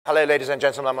Hello, ladies and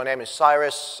gentlemen. My name is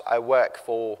Cyrus. I work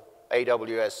for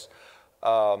AWS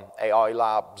AI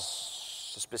Labs,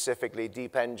 specifically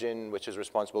Deep Engine, which is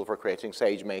responsible for creating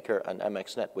SageMaker, and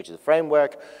MXNet, which is a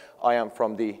framework. I am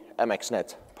from the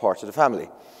MXNet part of the family.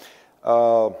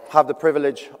 Have the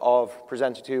privilege of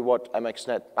presenting to you what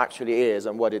MXNet actually is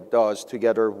and what it does,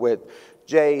 together with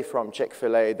Jay from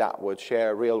Chick-fil-A, that would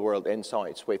share real-world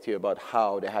insights with you about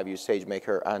how they have used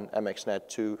SageMaker and MXNet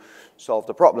to solve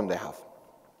the problem they have.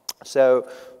 So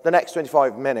the next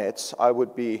 25 minutes, I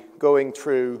would be going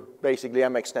through basically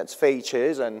MXNet's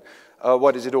features and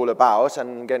what is it all about,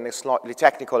 and getting slightly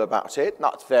technical about it,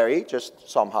 not very, just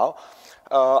somehow.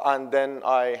 And then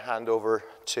I hand over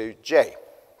to Jay.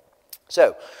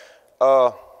 So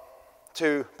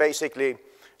to basically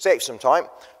save some time,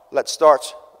 let's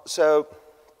start. So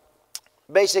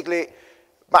basically,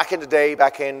 back in the day,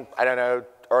 back in, I don't know,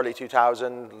 early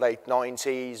 2000, late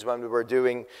 90s, when we were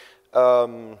doing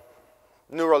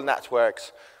neural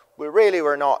networks, we really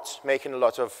were not making a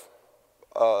lot of,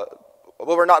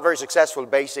 we were not very successful,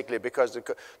 basically, because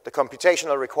the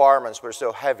computational requirements were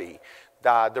so heavy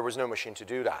that there was no machine to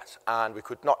do that, and we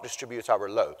could not distribute our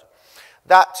load.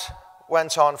 That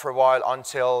went on for a while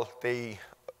until the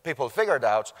people figured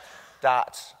out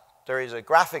that there is a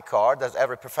graphic card that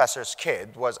every professor's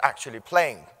kid was actually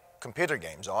playing computer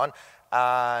games on,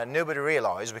 and nobody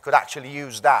realized we could actually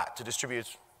use that to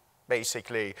distribute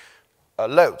basically a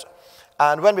load.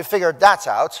 And when we figured that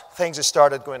out, things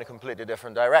started going a completely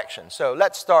different direction. So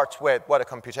let's start with what a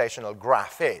computational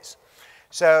graph is.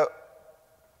 So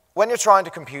when you're trying to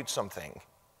compute something,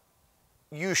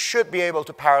 you should be able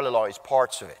to parallelize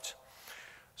parts of it.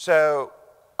 So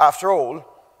after all,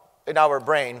 in our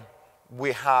brain,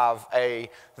 we have a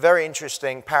very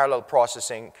interesting parallel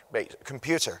processing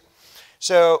computer.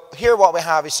 So here what we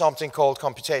have is something called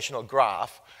computational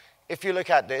graph. If you look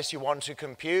at this, you want to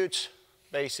compute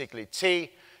basically T,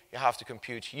 you have to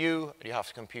compute U, you have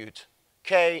to compute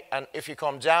K, and if you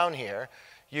come down here,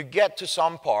 you get to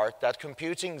some part that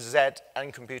computing Z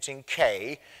and computing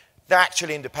K, they're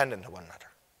actually independent of one another.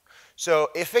 So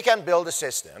if we can build a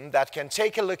system that can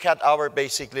take a look at our,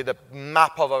 basically the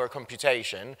map of our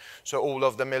computation, so all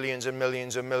of the millions and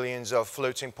millions and millions of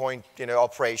floating point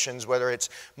operations, whether it's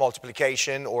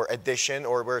multiplication or addition,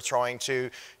 or we're trying to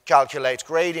calculate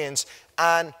gradients,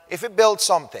 and if we build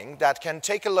something that can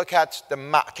take a look at the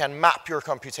map, can map your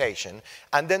computation,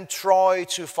 and then try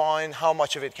to find how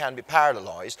much of it can be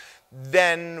parallelized,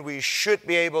 then we should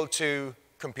be able to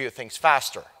compute things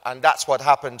faster. And that's what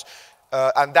happened.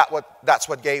 And that's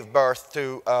what gave birth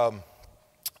to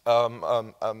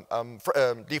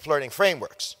deep learning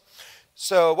frameworks.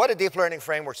 So what a deep learning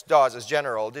framework does is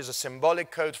general. This is a symbolic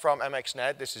code from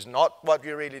MXNet. This is not what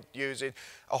you really use it,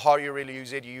 or how you really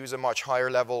use it. You use a much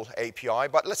higher level API.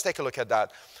 But let's take a look at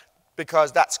that,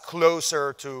 because that's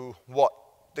closer to what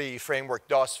the framework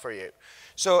does for you.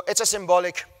 So it's a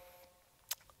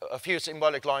few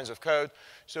symbolic lines of code.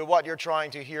 So what you're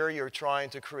trying to here, you're trying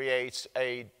to create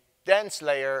a dense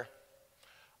layer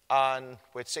and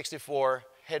with 64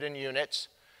 hidden units,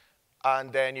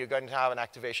 and then you're going to have an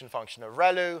activation function of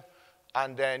ReLU,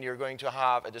 and then you're going to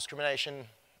have a discrimination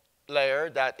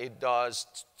layer that it does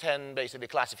 10 basically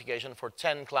classification for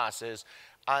 10 classes,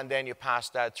 and then you pass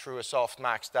that through a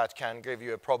softmax that can give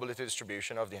you a probability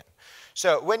distribution of the end.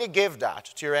 So when you give that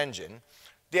to your engine,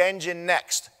 the engine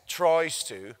next tries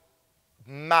to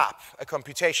map a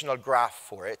computational graph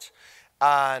for it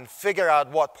and figure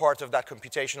out what part of that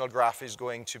computational graph is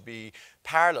going to be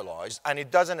parallelized. And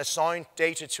it doesn't assign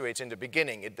data to it in the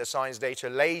beginning. It assigns data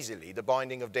lazily. The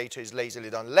binding of data is lazily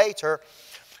done later.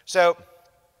 So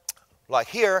like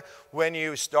here, when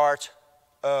you start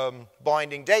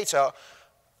binding data,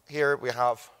 here we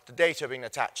have the data being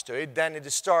attached to it. Then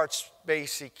it starts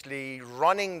basically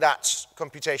running that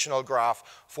computational graph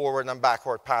forward and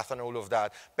backward path and all of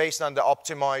that based on the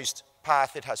optimized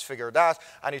path it has figured out,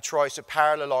 and it tries to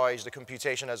parallelize the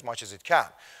computation as much as it can.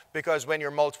 Because when you're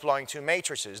multiplying two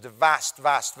matrices, the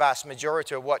vast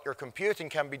majority of what you're computing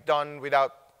can be done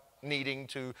without needing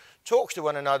to talk to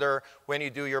one another when you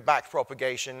do your back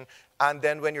propagation. And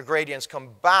then when your gradients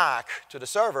come back to the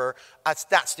server,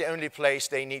 that's the only place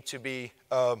they need to be,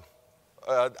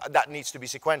 that needs to be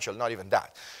sequential, not even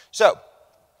that. So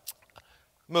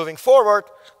moving forward,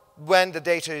 when the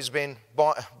data is when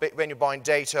you bind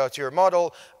data to your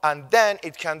model, and then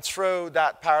it can throw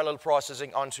that parallel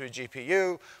processing onto a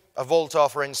GPU, a Volta,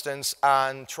 for instance,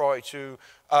 and try to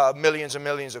millions and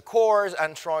millions of cores,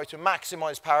 and try to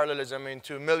maximize parallelism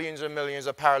into millions and millions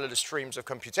of parallel streams of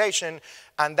computation.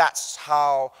 And that's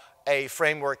how a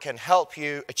framework can help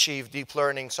you achieve deep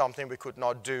learning, something we could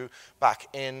not do back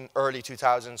in early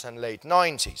 2000s and late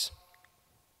 90s.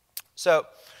 So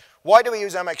why do we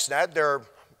use MXNet? There are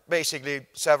basically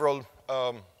several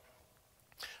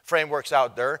frameworks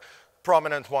out there.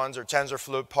 Prominent ones are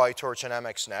TensorFlow, PyTorch, and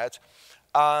MXNet.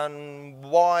 And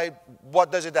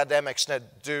what does it that MXNet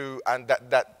do, and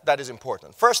that is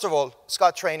important? First of all, it's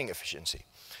got training efficiency.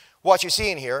 What you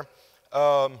see in here,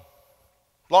 long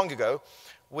ago,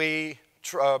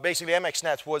 basically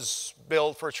MXNet was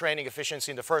built for training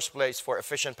efficiency in the first place for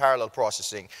efficient parallel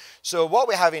processing. So what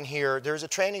we have in here, there's a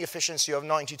training efficiency of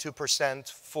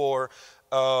 92% for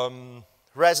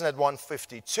ResNet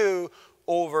 152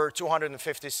 over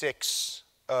 256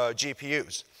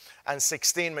 GPUs and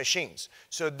 16 machines.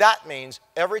 So that means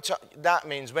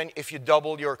if you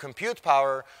double your compute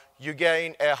power, you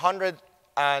gain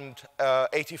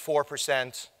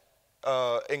 184%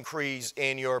 increase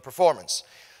in your performance,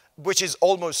 which is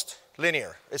almost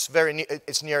linear. It's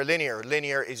near linear.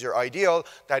 Linear is your ideal,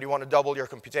 that you want to double your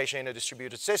computation in a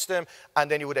distributed system, and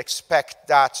then you would expect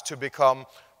that to become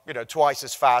twice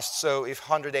as fast. So if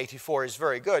 184 is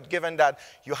very good, given that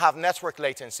you have network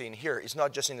latency in here, it's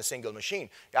not just in a single machine.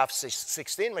 You have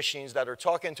 16 machines that are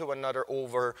talking to one another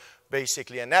over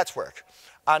basically a network.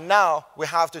 And now we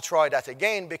have to try that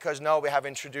again, because now we have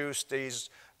introduced these,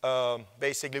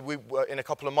 basically in a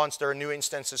couple of months there are new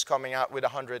instances coming out with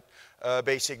 100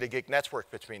 basically gig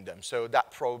network between them. So that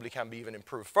probably can be even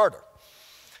improved further.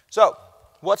 So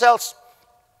what else?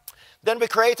 Then we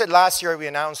created, last year we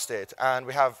announced it, and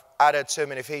we have added so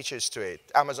many features to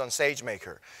it. Amazon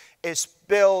SageMaker. It's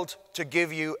built to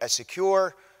give you a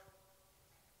secure,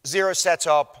 zero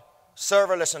setup,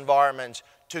 serverless environment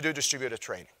to do distributed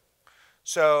training.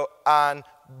 So, and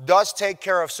does take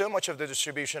care of so much of the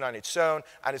distribution on its own,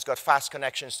 and it's got fast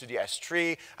connections to the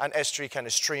S3, and S3 can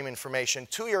stream information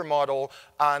to your model,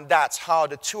 and that's how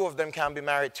the two of them can be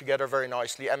married together very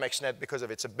nicely. MXNet, because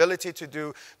of its ability to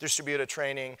do distributed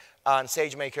training, and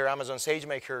SageMaker, Amazon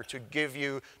SageMaker, to give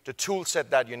you the tool set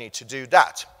that you need to do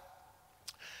that.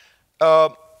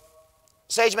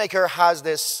 SageMaker has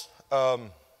this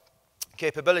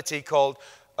capability called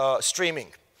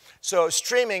streaming. So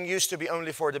streaming used to be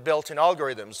only for the built-in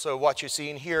algorithms. So what you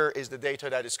see in here is the data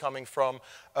that is coming from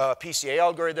PCA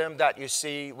algorithm that you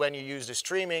see when you use the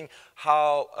streaming,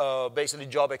 how basically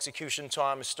job execution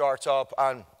time, startup,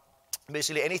 and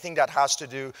basically anything that has to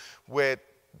do with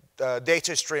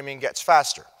data streaming gets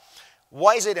faster.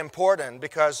 Why is it important?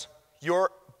 Because your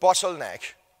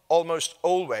bottleneck almost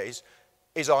always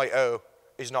is I/O,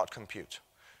 is not compute.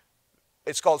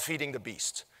 It's called feeding the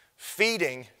beast.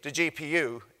 Feeding the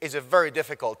GPU is a very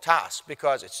difficult task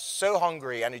because it's so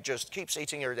hungry and it just keeps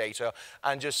eating your data,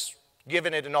 and just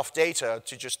giving it enough data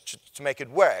to make it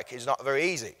work is not very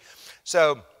easy.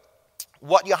 So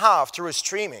what you have through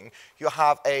streaming, you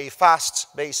have a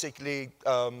fast, basically,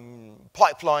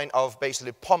 pipeline of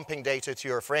basically pumping data to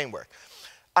your framework.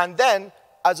 And then,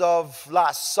 as of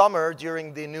last summer,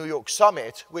 during the New York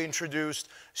Summit, we introduced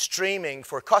streaming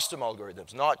for custom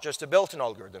algorithms, not just the built-in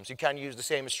algorithms. You can use the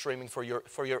same streaming for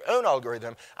your own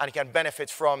algorithm, and you can benefit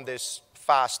from this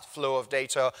fast flow of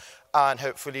data and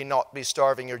hopefully not be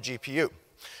starving your GPU.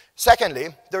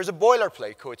 Secondly, there's a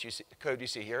boilerplate code you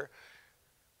see here.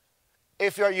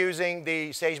 If you're using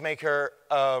the SageMaker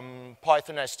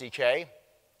Python SDK,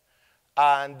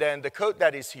 and then the code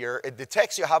that is here, it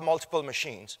detects you have multiple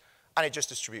machines, and it just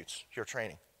distributes your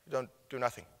training. You don't do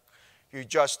nothing. You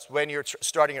just, when you're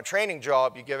starting a training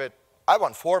job, you give it, I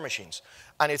want 4 machines.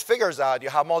 And it figures out you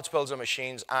have multiples of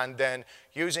machines, and then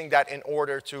using that in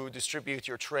order to distribute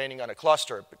your training on a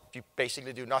cluster, you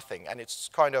basically do nothing. And it's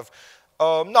kind of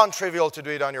non-trivial to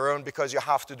do it on your own, because you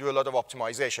have to do a lot of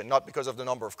optimization, not because of the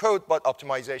number of code, but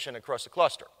optimization across the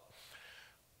cluster.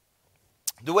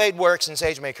 The way it works in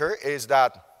SageMaker is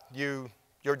that your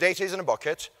data is in a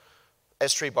bucket,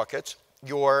 S3 bucket.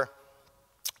 Your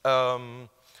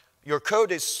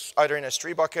code is either in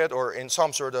S3 bucket or in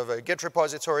some sort of a Git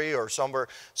repository or somewhere.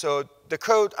 So the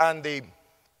code and the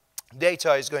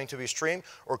data is going to be streamed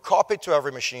or copied to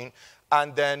every machine,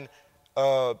 and then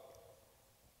an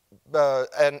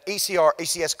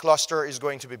ECS cluster is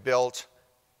going to be built.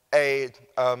 The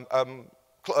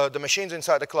machines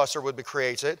inside the cluster would be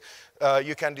created.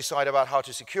 You can decide about how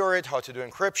to secure it, how to do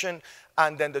encryption,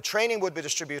 and then the training would be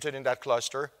distributed in that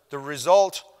cluster. The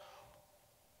result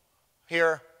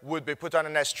here would be put on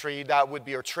an S3. That would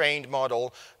be your trained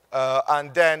model,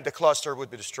 and then the cluster would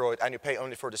be destroyed, and you pay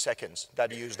only for the seconds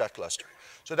that you use that cluster.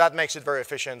 So that makes it very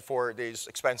efficient for these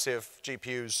expensive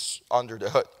GPUs under the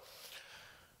hood.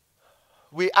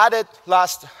 We added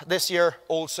this year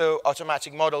also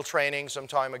automatic model training some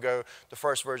time ago. The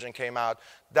first version came out.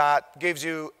 That gives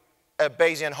you a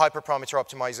Bayesian hyperparameter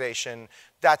optimization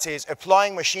that is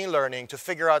applying machine learning to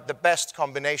figure out the best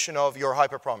combination of your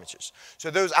hyperparameters. So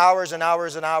those hours and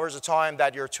hours and hours of time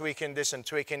that you're tweaking this and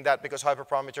tweaking that, because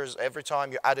hyperparameters, every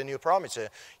time you add a new parameter,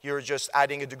 you're just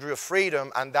adding a degree of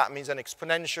freedom, and that means an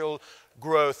exponential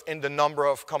growth in the number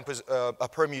of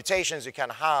permutations you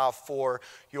can have for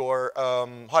your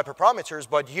hyperparameters.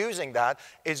 But using that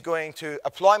is going to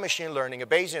apply machine learning, a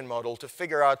Bayesian model, to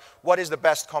figure out what is the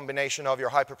best combination of your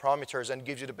hyperparameters and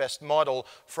gives you the best model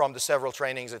from the several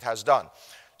trainings it has done.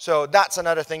 So that's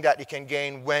another thing that you can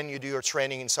gain when you do your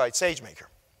training inside SageMaker.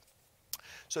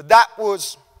 So that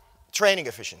was training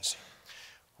efficiency.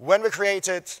 When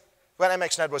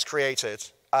MXNet was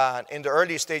created, and in the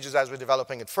early stages as we're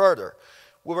developing it further,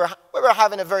 we were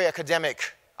having a very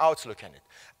academic outlook in it.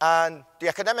 And the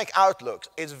academic outlook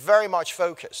is very much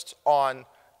focused on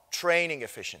training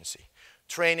efficiency.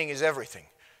 Training is everything.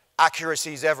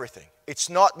 Accuracy is everything. It's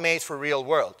not made for real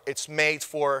world. It's made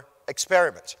for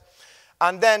experiment.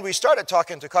 And then we started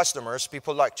talking to customers,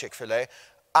 people like Chick-fil-A,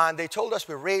 and they told us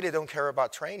we really don't care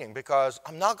about training because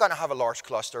I'm not going to have a large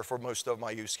cluster for most of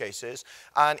my use cases.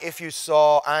 And if you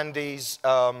saw Andy's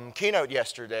keynote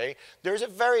yesterday, there's a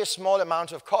very small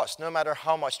amount of cost, no matter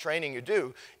how much training you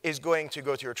do, is going to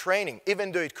go to your training,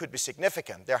 even though it could be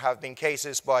significant. There have been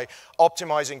cases by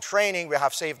optimizing training, we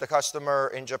have saved the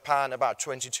customer in Japan about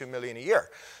 22 million a year.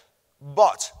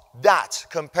 But that,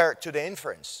 compared to the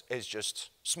inference, is just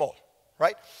small,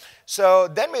 right? So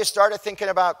then we started thinking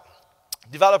about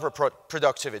developer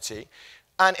productivity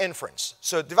and inference.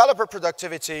 So developer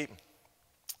productivity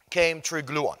came through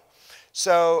Gluon.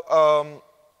 So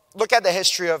look at the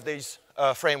history of these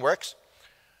frameworks.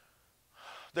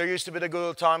 There used to be the good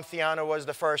old time. Theano was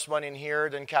the first one in here.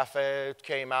 Then Caffe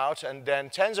came out. And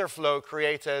then TensorFlow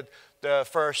created the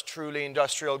first truly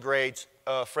industrial-grade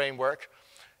framework.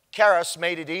 Keras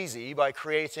made it easy by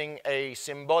creating a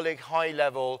symbolic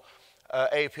high-level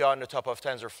API on the top of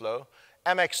TensorFlow.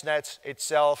 MXNet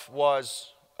itself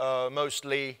was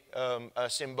mostly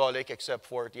symbolic, except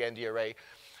for the ND array.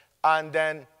 And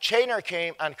then Chainer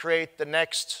came and created the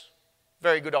next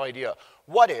very good idea.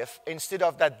 What if, instead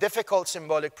of that difficult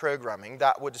symbolic programming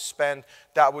that would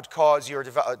cause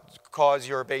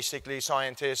your basically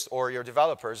scientists or your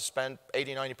developers spend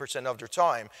 80–90% of their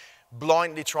time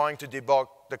blindly trying to debug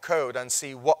the code and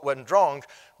see what went wrong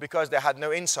because they had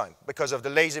no insight, because of the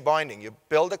lazy binding. You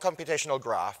build a computational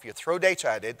graph, you throw data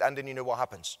at it, and then you know what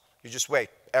happens. You just wait.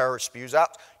 Error spews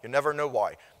out. You never know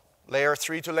why. Layer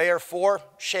 3 to layer 4,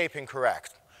 shape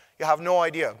incorrect. You have no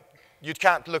idea. You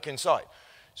can't look inside.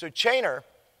 So Chainer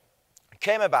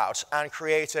came about and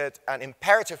created an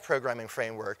imperative programming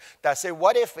framework that say,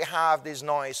 what if we have these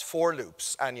nice for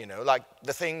loops and, you know, like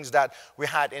the things that we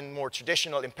had in more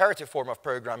traditional imperative form of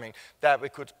programming, that we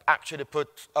could actually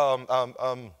put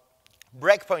breakpoints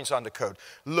on the code,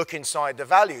 look inside the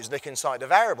values, look inside the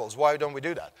variables. Why don't we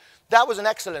do that? That was an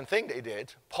excellent thing they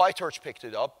did. PyTorch picked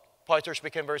it up. PyTorch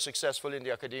became very successful in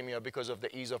the academia because of the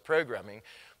ease of programming.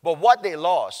 But what they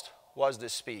lost was the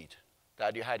speed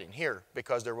that you had in here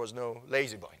because there was no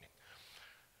lazy binding.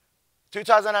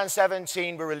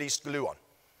 2017, we released Gluon.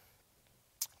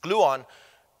 Gluon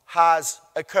has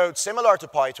a code similar to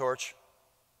PyTorch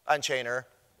and Chainer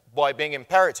by being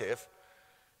imperative,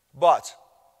 but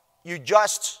you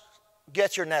just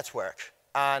get your network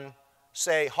and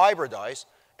say hybridize,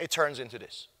 it turns into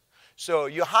this. So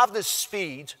you have the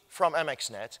speed from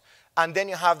MXNet, and then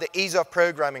you have the ease of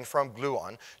programming from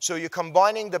Gluon. So you're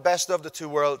combining the best of the two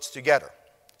worlds together.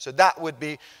 So that would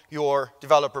be your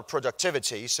developer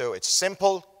productivity. So it's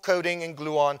simple coding in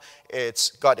Gluon,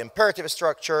 it's got imperative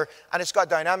structure, and it's got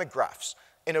dynamic graphs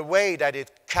in a way that it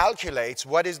calculates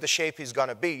what is the shape is going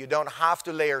to be. You don't have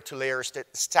to layer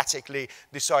statically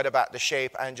decide about the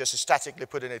shape and just statically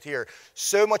put in it here.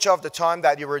 So much of the time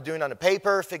that you were doing on a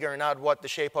paper, figuring out what the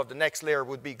shape of the next layer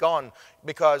would be gone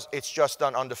because it's just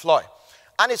done on the fly.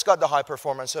 And it's got the high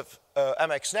performance of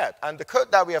MXNet. And the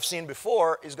code that we have seen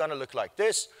before is going to look like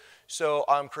this. So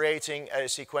I'm creating a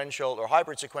sequential or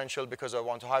hybrid sequential because I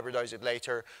want to hybridize it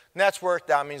later. Network,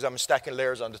 that means I'm stacking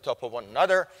layers on the top of one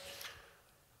another.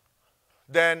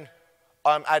 Then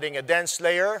I'm adding a dense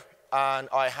layer, and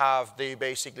I have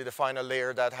basically the final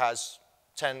layer that has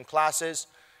 10 classes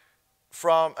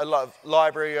from a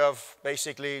library of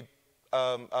basically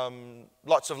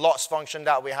lots of loss function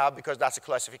that we have, because that's a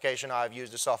classification I've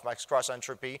used, the softmax cross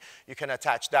entropy. You can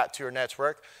attach that to your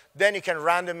network. Then you can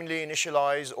randomly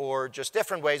initialize, or just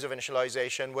different ways of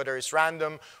initialization, whether it's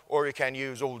random, or you can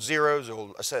use all zeros,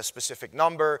 or a specific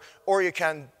number, or you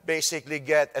can basically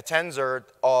get a tensor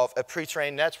of a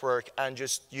pre-trained network and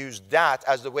just use that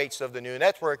as the weights of the new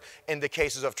network in the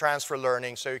cases of transfer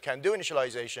learning. So you can do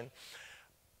initialization.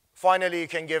 Finally, you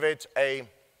can give it a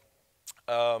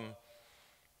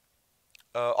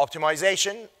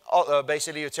optimization.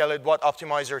 Basically, you tell it what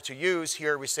optimizer to use.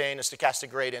 Here we're saying a stochastic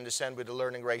gradient descent with a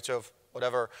learning rate of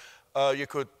whatever. You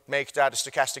could make that a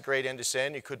stochastic gradient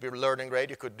descent. You could be learning rate.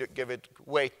 You could give it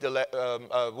weight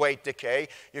decay.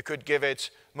 You could give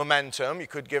it momentum. You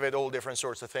could give it all different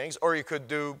sorts of things. Or you could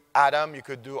do Adam. You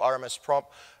could do RMS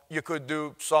prompt. You could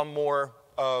do some more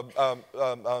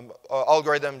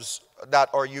algorithms that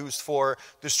are used for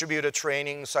distributed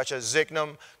training, such as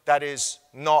Zignum, that is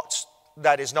not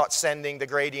sending the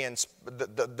gradients,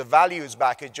 the values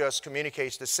back. It just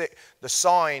communicates the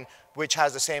sign, which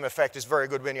has the same effect. It's very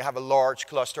good when you have a large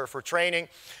cluster for training.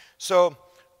 So,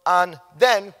 and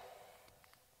then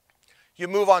you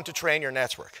move on to train your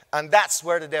network. And that's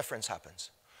where the difference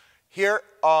happens. Here,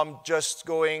 I'm just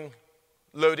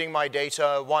loading my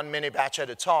data 1 mini batch at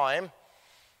a time.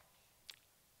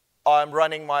 I'm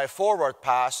running my forward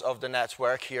pass of the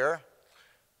network here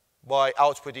by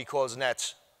output equals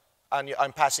net, and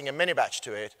I'm passing a mini batch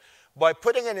to it. By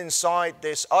putting it inside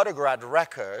this AutoGrad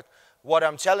record, what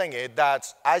I'm telling it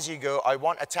that as you go, I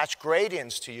want attach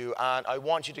gradients to you, and I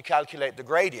want you to calculate the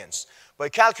gradients. By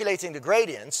calculating the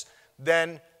gradients,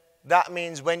 then that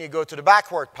means when you go to the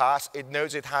backward pass, it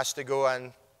knows it has to go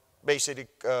and basically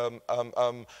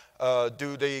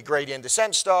do the gradient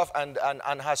descent stuff, and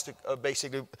has to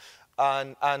basically,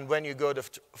 and when you go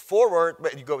forward,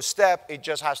 you go step, it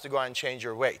just has to go and change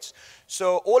your weights.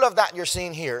 So all of that you're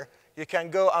seeing here, you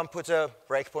can go and put a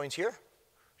breakpoint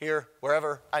here,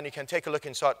 wherever, and you can take a look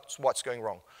inside what's going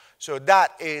wrong. So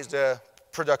that is the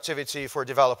productivity for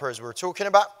developers we're talking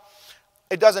about.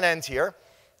 It doesn't end here.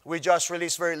 We just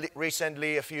released very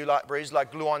recently a few libraries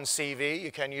like Gluon CV.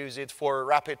 You can use it for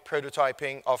rapid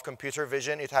prototyping of computer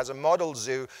vision. It has a model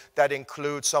zoo that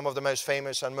includes some of the most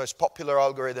famous and most popular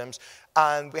algorithms.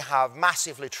 And we have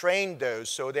massively trained those,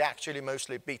 so they actually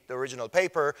mostly beat the original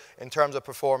paper in terms of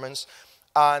performance.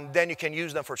 And then you can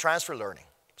use them for transfer learning.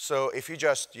 So if you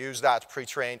just use that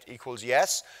pre-trained equals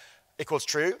yes, equals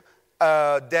true,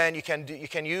 then you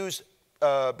can use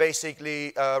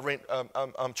basically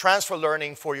transfer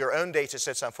learning for your own data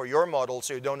sets and for your model,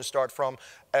 so you don't start from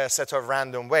a set of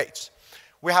random weights.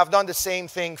 We have done the same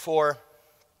thing for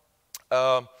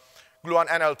Gluon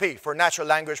NLP, for natural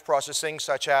language processing,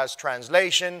 such as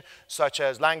translation, such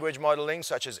as language modeling,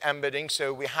 such as embedding.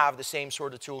 So we have the same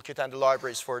sort of toolkit and the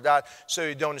libraries for that, so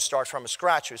you don't start from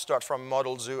scratch. You start from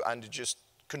model zoo and just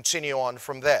continue on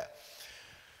from there.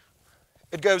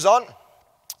 It goes on.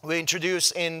 We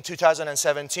introduced in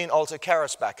 2017 also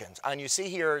Keras backend. And you see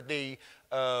here the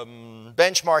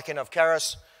benchmarking of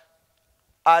Keras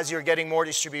as you're getting more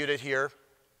distributed here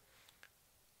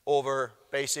over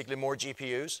basically more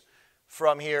GPUs.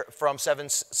 From here, from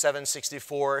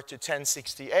 764 to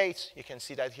 1068, you can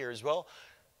see that here as well.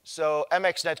 So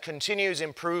MXNet continues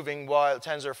improving while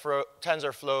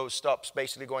TensorFlow stops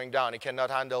basically going down. It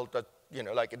cannot handle that,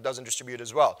 like it doesn't distribute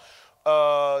as well.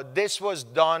 This was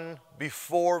done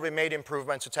before we made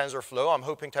improvements to TensorFlow. I'm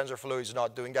hoping TensorFlow is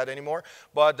not doing that anymore.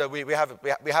 But we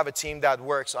have a team that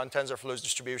works on TensorFlow's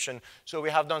distribution. So we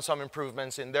have done some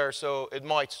improvements in there. So it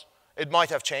might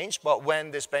have changed. But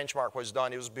when this benchmark was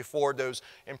done, it was before those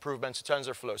improvements to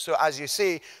TensorFlow. So as you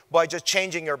see, by just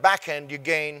changing your backend, you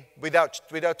gain, without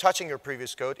touching your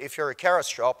previous code, if you're a Keras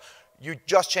shop, you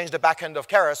just change the backend of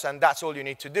Keras, and that's all you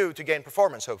need to do to gain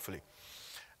performance, hopefully.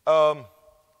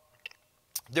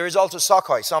 There is also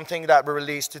Sakai, something that we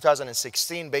released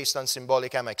 2016 based on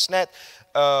Symbolic MXNet.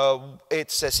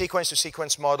 It's a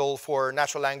sequence-to-sequence model for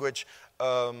natural language,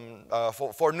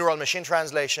 for neural machine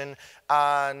translation,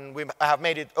 and we have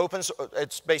made it open.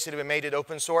 It's basically we made it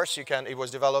open source. It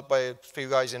was developed by a few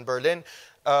guys in Berlin.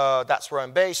 That's where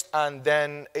I'm based, and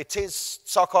then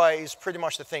Sakai is pretty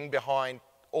much the thing behind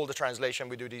all the translation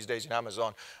we do these days in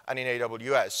Amazon and in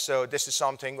AWS. So this is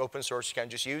something open source. You can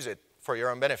just use it for your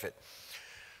own benefit.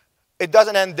 It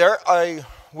doesn't end there. I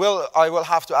will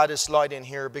have to add a slide in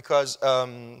here because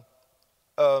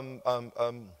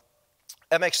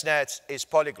MXNet is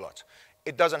polyglot.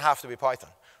 It doesn't have to be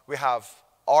Python. We have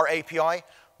our API,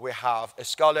 we have a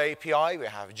Scala API, we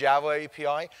have Java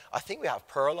API. I think we have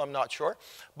Perl, I'm not sure.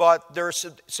 But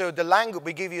so the language,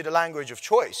 we give you the language of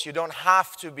choice. You don't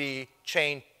have to be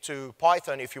chained to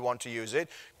Python if you want to use it.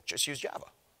 Just use Java.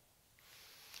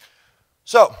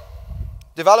 So,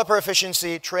 developer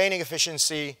efficiency, training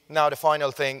efficiency. Now the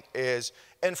final thing is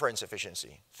inference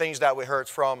efficiency. Things that we heard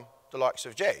from the likes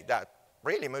of Jay, that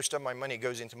really most of my money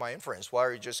goes into my inference. Why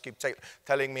are you just keep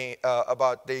telling me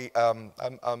about the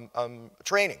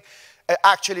training?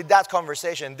 Actually, that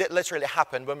conversation did literally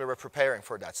happen when we were preparing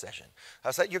for that session.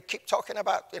 I said, you keep talking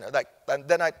about, like, and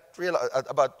then I realized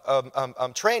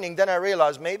about training, then I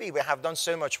realized maybe we have done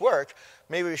so much work,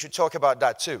 maybe we should talk about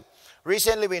that too.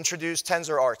 Recently, we introduced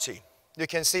TensorRT. You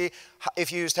can see,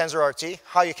 if you use TensorRT,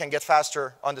 how you can get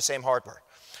faster on the same hardware.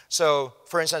 So,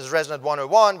 for instance, ResNet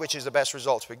 101, which is the best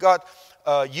results we got,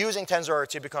 using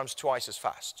TensorRT becomes twice as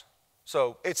fast.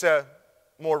 So, it's a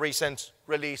more recent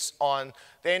release on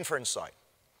the inference side.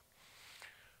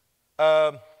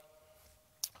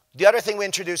 The other thing we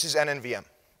introduced is NNVM.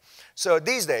 So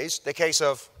these days, the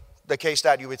case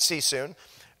that you would see soon,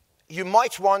 you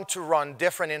might want to run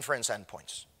different inference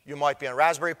endpoints. You might be on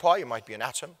Raspberry Pi, you might be on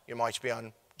Atom, you might be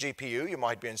on GPU, you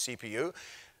might be on CPU.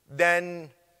 Then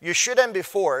you shouldn't be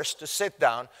forced to sit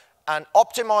down and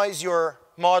optimize your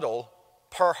model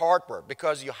per hardware,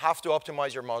 because you have to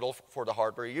optimize your model for the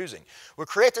hardware you're using. We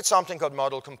created something called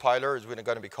Model Compiler. It's going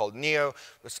to be called Neo,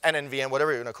 it's NNVM,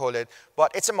 whatever you're going to call it.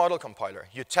 But it's a model compiler.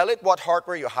 You tell it what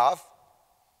hardware you have,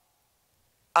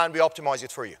 and we optimize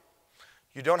it for you.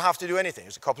 You don't have to do anything.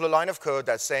 There's a couple of lines of code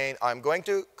that's saying, I'm going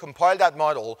to compile that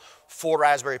model for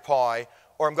Raspberry Pi,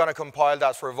 or I'm going to compile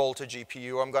that for a Volta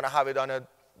GPU, or I'm going to have it on a,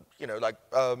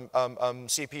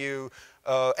 CPU,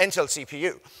 Intel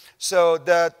CPU. So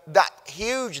that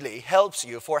hugely helps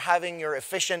you for having your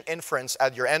efficient inference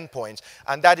at your endpoints,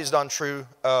 and that is done through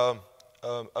a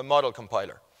model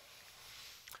compiler.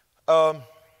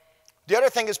 The other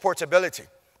thing is portability.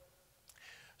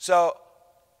 So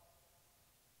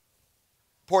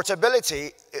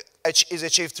portability is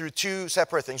achieved through two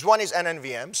separate things. One is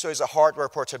NNVM, so it's a hardware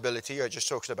portability. I just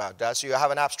talked about that. So you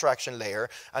have an abstraction layer,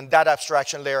 and that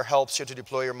abstraction layer helps you to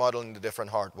deploy your model in the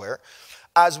different hardware.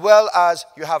 As well as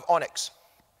you have ONNX.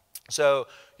 So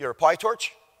you're a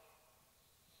PyTorch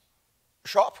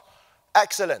shop.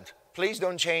 Excellent. Please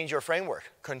don't change your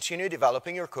framework. Continue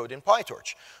developing your code in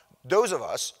PyTorch. Those of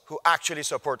us who actually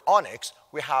support ONNX,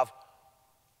 we have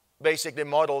basically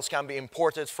models can be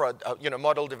imported from,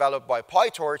 model developed by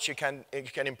PyTorch. You can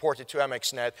import it to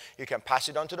MXNet. You can pass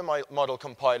it on to the model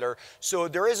compiler. So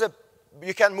there is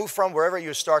you can move from wherever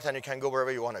you start and you can go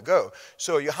wherever you want to go.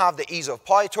 So you have the ease of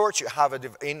PyTorch. You have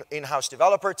an in-house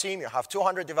developer team. You have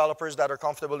 200 developers that are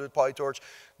comfortable with PyTorch.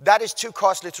 That is too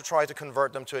costly to try to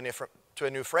convert them to a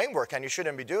new framework, and you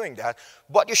shouldn't be doing that.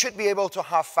 But you should be able to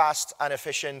have fast and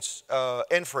efficient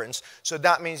inference. So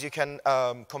that means you can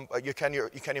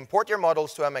import your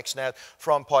models to MXNet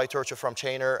from PyTorch or from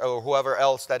Chainer or whoever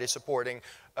else that is supporting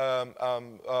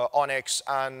ONNX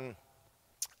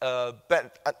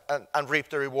and reap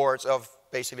the rewards of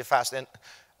basically fast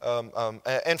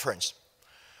inference.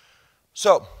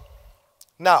 So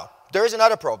now, there is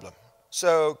another problem.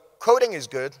 So coding is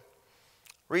good,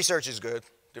 research is good,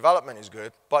 development is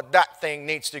good, but that thing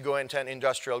needs to go into an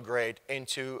industrial grade,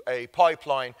 into a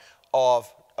pipeline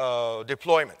of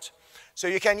deployment. So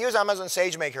you can use Amazon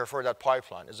SageMaker for that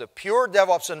pipeline. It's a pure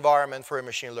DevOps environment for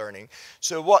machine learning.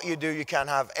 So what you do, you can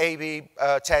have A/B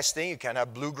testing, you can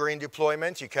have blue-green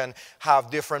deployment, you can have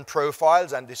different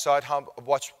profiles and decide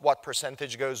what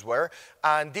percentage goes where.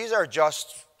 And these are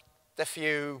just a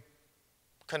few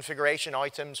configuration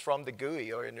items from the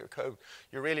GUI or in your code.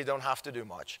 You really don't have to do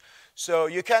much. So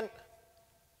you can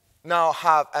now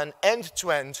have an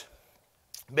end-to-end,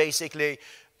 basically,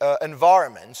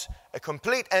 environment, a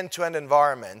complete end-to-end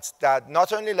environment that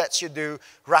not only lets you do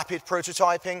rapid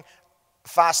prototyping,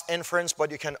 fast inference, but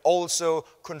you can also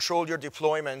control your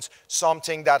deployment,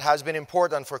 something that has been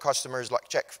important for customers like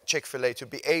Chick-fil-A, to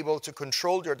be able to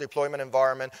control your deployment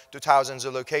environment to thousands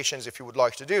of locations if you would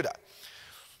like to do that.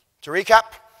 To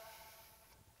recap,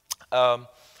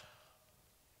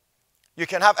 you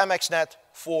can have MXNet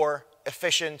for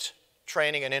efficient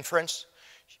training and inference.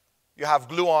 You have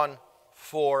Gluon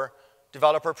for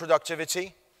developer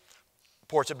productivity,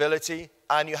 portability,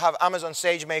 and you have Amazon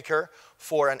SageMaker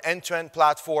for an end-to-end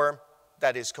platform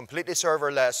that is completely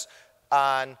serverless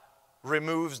and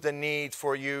removes the need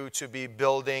for you to be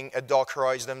building a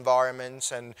Dockerized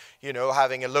environment and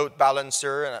having a load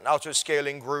balancer and an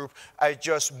auto-scaling group.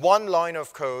 Just one line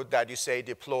of code that you say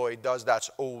deploy does that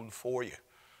all for you.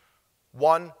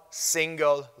 One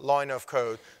single line of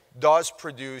code does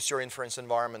produce your inference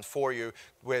environment for you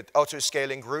with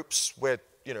auto-scaling groups, with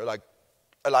like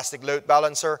elastic load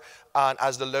balancer. And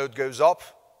as the load goes up,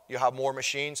 you have more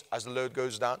machines. As the load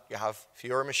goes down, you have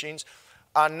fewer machines.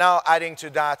 And now adding to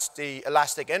that the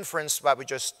elastic inference that we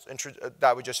just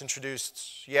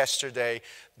introduced yesterday,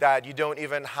 that you don't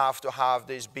even have to have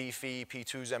these beefy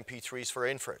P2s and P3s for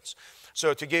inference.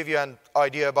 So to give you an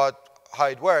idea about how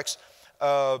it works,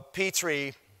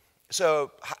 P3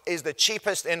 is the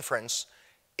cheapest inference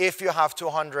if you have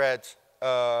 200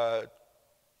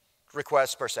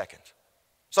 requests per second.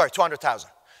 Sorry, 200,000.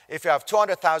 If you have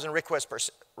 200,000 requests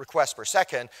per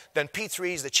second, then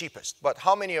P3 is the cheapest. But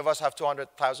how many of us have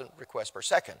 200,000 requests per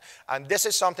second? And this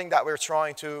is something that we're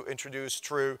trying to introduce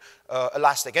through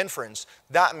elastic inference.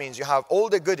 That means you have all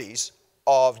the goodies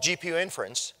of GPU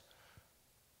inference,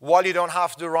 while you don't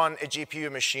have to run a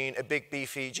GPU machine, a big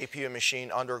beefy GPU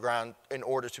machine underground in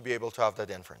order to be able to have that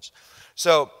inference.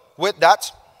 So with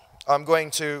that, I'm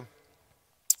going to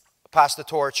pass the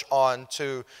torch on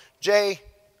to Jay,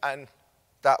 and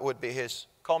that would be his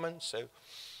comment. So,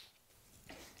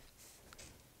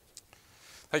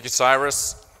 thank you,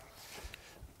 Cyrus.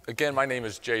 Again, my name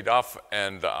is Jay Duff,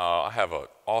 and I have an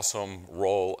awesome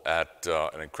role at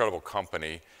an incredible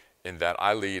company in that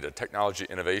I lead a technology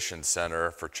innovation center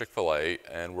for Chick-fil-A,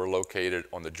 and we're located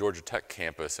on the Georgia Tech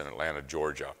campus in Atlanta,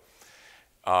 Georgia.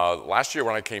 Last year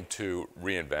when I came to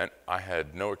reInvent, I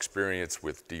had no experience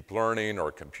with deep learning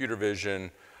or computer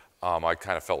vision. I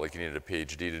kind of felt like you needed a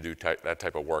PhD to do that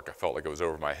type of work. I felt like it was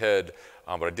over my head,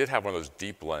 but I did have one of those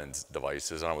deep lens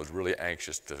devices, and I was really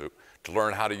anxious to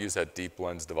learn how to use that deep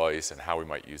lens device and how we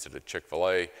might use it at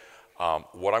Chick-fil-A.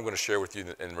 What I'm going to share with you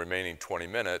in the remaining 20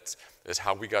 minutes is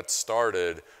how we got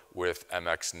started with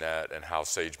MXNet and how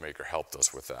SageMaker helped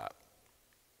us with that.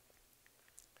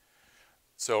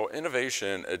 So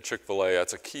innovation at Chick-fil-A,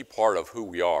 that's a key part of who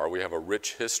we are. We have a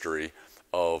rich history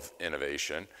of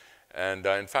innovation. And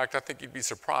in fact, I think you'd be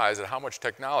surprised at how much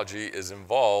technology is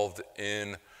involved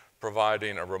in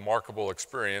providing a remarkable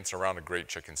experience around a great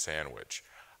chicken sandwich.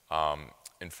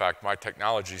 In fact, my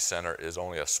technology center is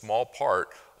only a small part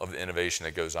of the innovation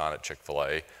that goes on at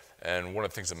Chick-fil-A. And one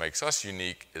of the things that makes us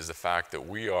unique is the fact that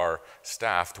we are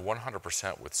staffed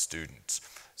 100% with students.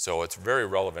 So it's very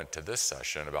relevant to this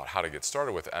session about how to get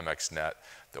started with MXNet,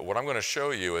 that what I'm going to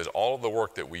show you is all of the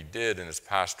work that we did in this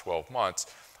past 12 months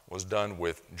was done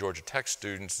with Georgia Tech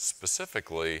students,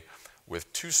 specifically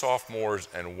with 2 sophomores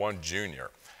and 1 junior.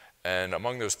 And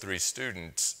among those 3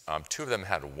 students, 2 of them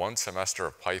had 1 semester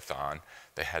of Python.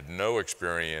 They had no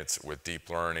experience with deep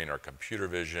learning or computer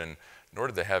vision, nor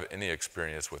did they have any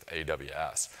experience with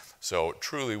AWS. So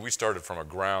truly, we started from a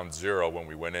ground zero when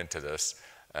we went into this,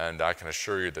 and I can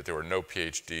assure you that there were no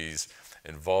PhDs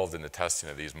involved in the testing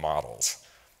of these models.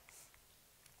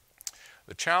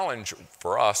 The challenge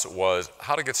for us was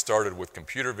how to get started with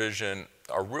computer vision.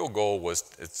 Our real goal was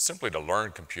simply to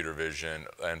learn computer vision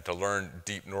and to learn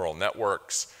deep neural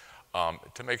networks.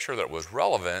 To make sure that it was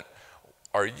relevant,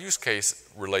 our use case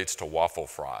relates to waffle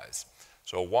fries.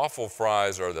 So waffle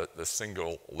fries are the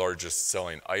single largest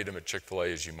selling item at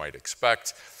Chick-fil-A, as you might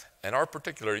expect. And our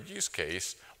particular use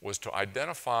case was to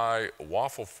identify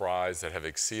waffle fries that have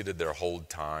exceeded their hold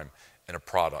time in a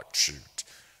product shoot.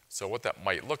 So what that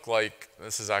might look like,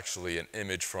 this is actually an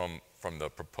image from the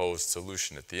proposed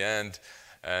solution at the end.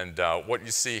 And what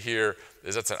you see here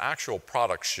is that's an actual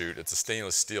product chute. It's a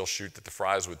stainless steel chute that the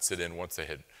fries would sit in once they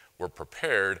were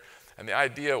prepared. And the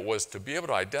idea was to be able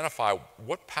to identify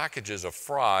what packages of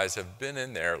fries have been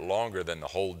in there longer than the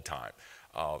hold time.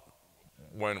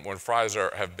 When fries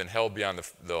have been held beyond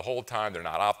the hold time, they're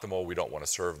not optimal. We don't want to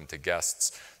serve them to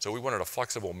guests. So we wanted a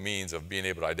flexible means of being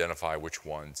able to identify which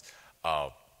ones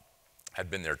had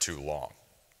been there too long.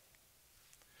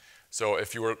 So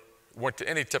if you went to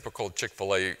any typical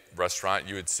Chick-fil-A restaurant,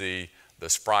 you would see the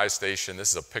fry station.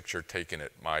 This is a picture taken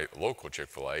at my local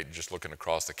Chick-fil-A, just looking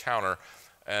across the counter.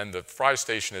 And the fry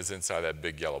station is inside that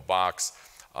big yellow box.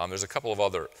 There's a couple of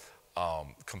other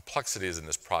complexities in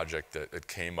this project that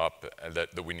came up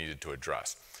that we needed to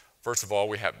address. First of all,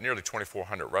 we have nearly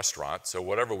 2,400 restaurants, so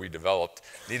whatever we developed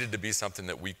needed to be something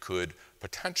that we could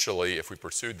potentially, if we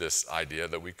pursued this idea,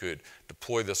 that we could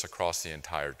deploy this across the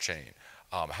entire chain.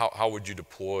 How would you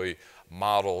deploy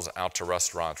models out to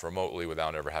restaurants remotely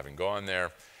without ever having gone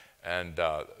there? And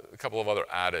a couple of other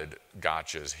added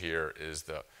gotchas here is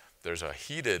there's a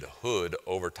heated hood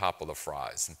over top of the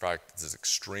fries. In fact, this is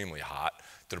extremely hot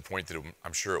to the point that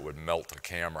I'm sure it would melt a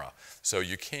camera. So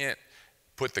you can't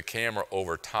put the camera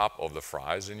over top of the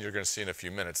fries, and you're going to see in a few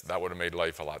minutes that would have made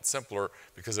life a lot simpler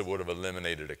because it would have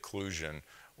eliminated occlusion,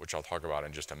 which I'll talk about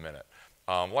in just a minute.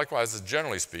 Likewise,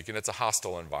 generally speaking, it's a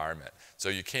hostile environment. So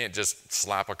you can't just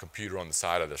slap a computer on the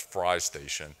side of this fry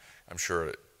station. I'm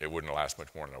sure it wouldn't last much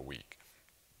more than a week.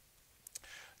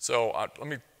 So let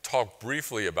me talk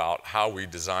briefly about how we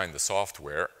designed the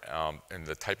software and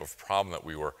the type of problem that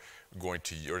we were going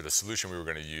to, or the solution we were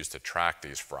going to use to track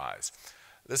these fries.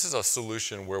 This is a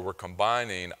solution where we're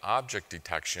combining object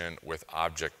detection with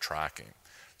object tracking.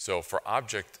 So for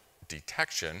object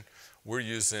detection, we're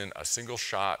using a single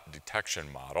shot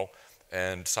detection model,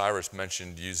 and Cyrus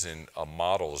mentioned using a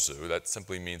model zoo. That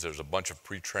simply means there's a bunch of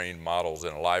pre-trained models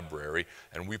in a library,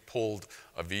 and we pulled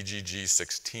a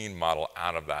VGG16 model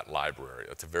out of that library.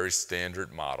 It's a very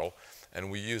standard model, and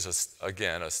we use,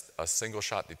 again, a single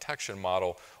shot detection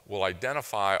model will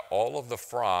identify all of the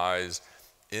fries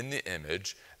in the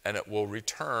image, and it will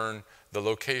return the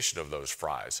location of those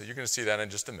fries. So you're going to see that in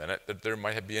just a minute, that there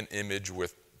might be an image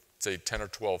with, say, 10 or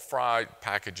 12 fry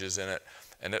packages in it,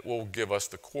 and it will give us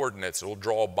the coordinates. It will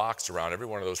draw a box around every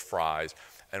one of those fries,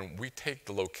 and we take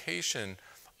the location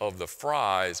of the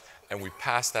fries and we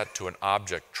pass that to an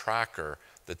object tracker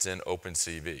that's in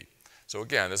OpenCV. So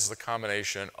again, this is a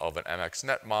combination of an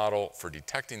MXNet model for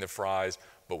detecting the fries,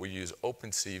 but we use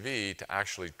OpenCV to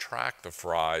actually track the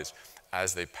fries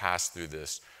as they pass through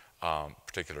this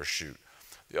particular chute.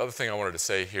 The other thing I wanted to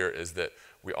say here is that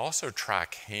we also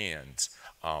track hands.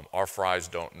 Our fries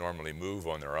don't normally move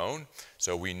on their own,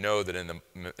 so we know that in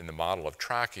the model of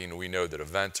tracking, we know that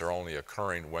events are only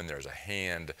occurring when there's a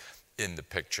hand in the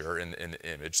picture, in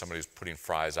the image. Somebody's putting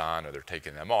fries on or they're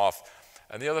taking them off.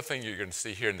 And the other thing you're going to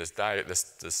see here in this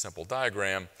simple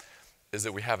diagram is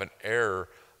that we have an error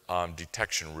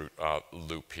detection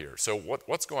loop here. So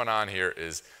what's going on here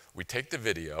is we take the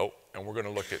video and we're going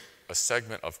to look at a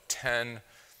segment of 10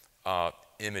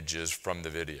 images from the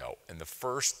video. In the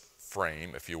first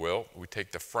frame, if you will, we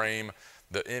take the frame,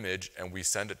 the image, and we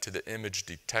send it to the image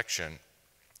detection,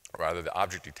 or rather the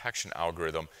object detection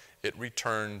algorithm. It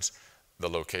returns the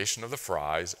location of the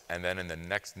fries, and then in the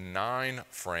next 9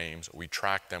 frames, we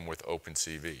track them with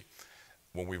OpenCV.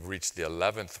 When we've reached the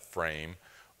 11th frame,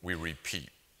 we repeat.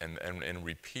 And in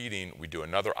repeating, we do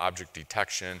another object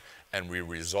detection, and we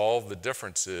resolve the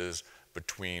differences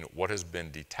between what has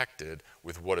been detected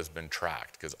with what has been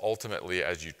tracked. Because ultimately,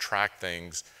 as you track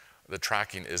things, the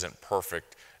tracking isn't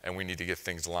perfect, and we need to get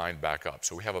things lined back up.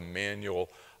 So we have a manual,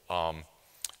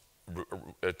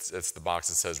 it's the box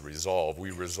that says resolve.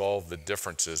 We resolve the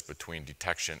differences between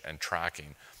detection and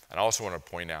tracking. And I also want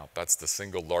to point out, that's the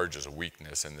single largest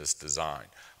weakness in this design,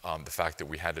 the fact that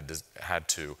we had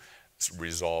to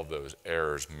resolve those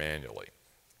errors manually.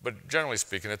 But generally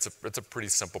speaking, it's a pretty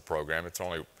simple program. It's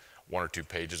only 1 or 2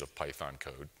 pages of Python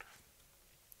code.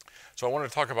 So I want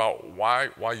to talk about why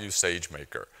use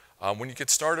SageMaker. When you get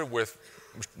started with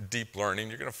deep learning,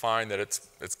 you're going to find that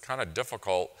it's kind of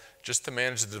difficult just to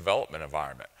manage the development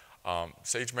environment.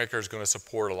 SageMaker is going to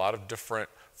support a lot of different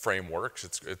frameworks.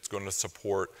 It's going to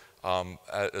support,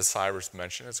 as Cyrus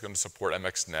mentioned, it's going to support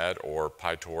MXNet or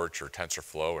PyTorch or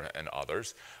TensorFlow and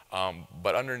others.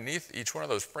 But underneath each one of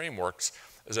those frameworks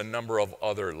is a number of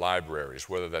other libraries,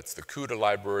 whether that's the CUDA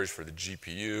libraries for the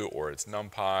GPU, or it's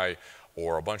NumPy,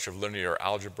 or a bunch of linear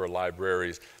algebra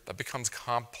libraries. That becomes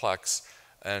complex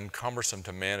and cumbersome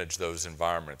to manage those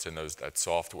environments and that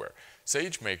software.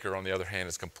 SageMaker, on the other hand,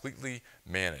 is completely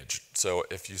managed. So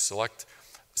if you select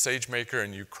SageMaker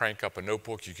and you crank up a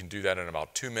notebook, you can do that in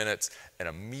about 2 minutes, and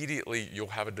immediately you'll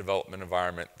have a development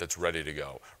environment that's ready to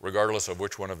go, regardless of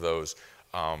which one of those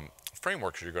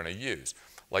frameworks you're going to use.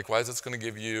 Likewise, it's going to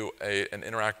give you an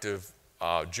interactive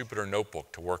Jupyter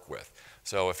notebook to work with.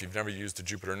 So if you've never used a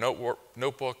Jupyter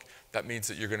notebook, that means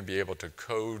that you're going to be able to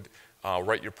code,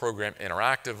 write your program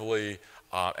interactively,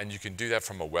 and you can do that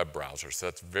from a web browser. So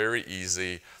that's very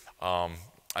easy.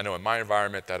 I know in my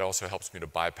environment, that also helps me to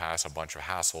bypass a bunch of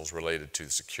hassles related to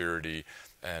security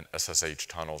and SSH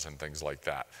tunnels and things like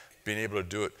that. Being able to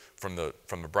do it from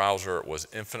the browser was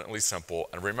infinitely simple.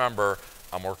 And remember,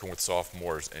 I'm working with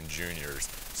sophomores and juniors,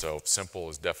 so simple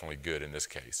is definitely good in this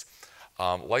case.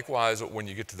 Likewise, when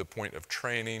you get to the point of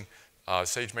training,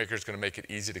 SageMaker is going to make it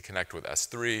easy to connect with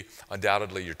S3.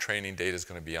 Undoubtedly, your training data is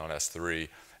going to be on S3.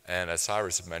 And as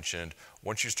Cyrus had mentioned,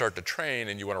 once you start to train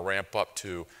and you want to ramp up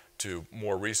to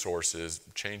more resources,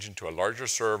 changing to a larger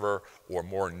server or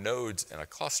more nodes in a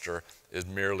cluster is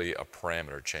merely a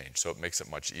parameter change. So it makes it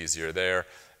much easier there.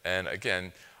 And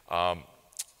again,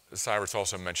 Cyrus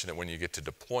also mentioned that when you get to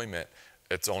deployment,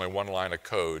 it's only 1 line of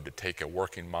code to take a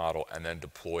working model and then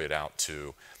deploy it out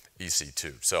to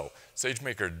EC2. So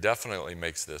SageMaker definitely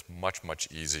makes this much,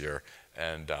 much easier,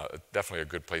 and definitely a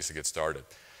good place to get started.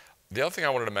 The other thing I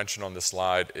wanted to mention on this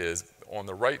slide is on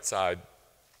the right side,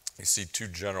 you see two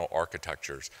general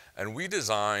architectures. And we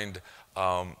designed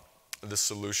the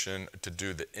solution to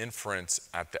do the inference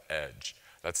at the edge.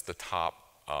 That's the top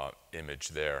image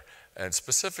there. And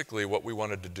specifically, what we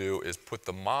wanted to do is put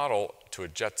the model to a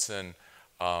Jetson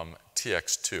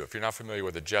TX2. If you're not familiar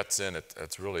with a Jetson,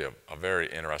 it's really a very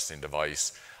interesting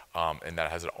device, and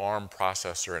that has an ARM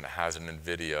processor and it has an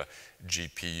NVIDIA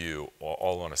GPU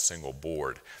all on a single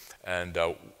board. And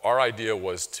our idea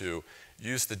was to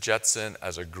use the Jetson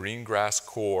as a green grass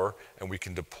core, and we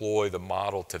can deploy the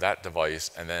model to that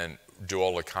device and then do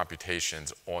all the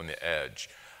computations on the edge.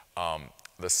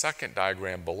 The second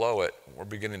diagram below it, we're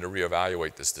beginning to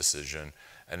reevaluate this decision.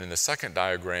 And in the second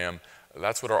diagram,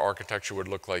 that's what our architecture would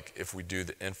look like if we do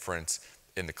the inference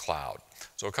in the cloud.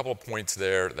 So a couple of points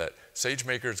there that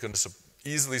SageMaker is going to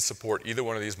easily support either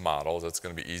one of these models. It's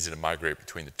going to be easy to migrate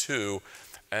between the two.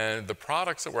 And the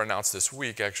products that were announced this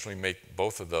week actually make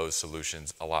both of those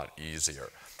solutions a lot easier.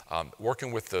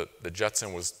 Working with the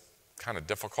Jetson was kind of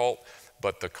difficult,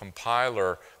 but the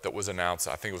compiler that was announced,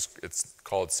 I think it's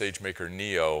called SageMaker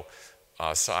Neo,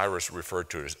 Cyrus referred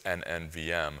to it as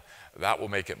NNVM. That will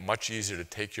make it much easier to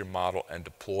take your model and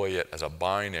deploy it as a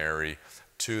binary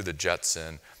to the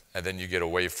Jetson, and then you get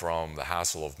away from the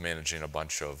hassle of managing a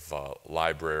bunch of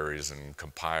libraries and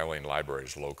compiling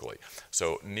libraries locally.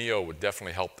 So Neo would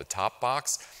definitely help the top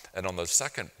box, and on the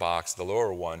second box, the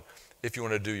lower one, if you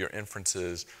want to do your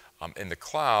inferences in the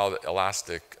cloud,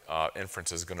 Elastic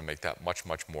Inference is going to make that much,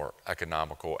 much more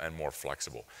economical and more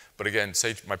flexible. But again,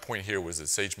 my point here was that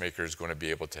SageMaker is going to be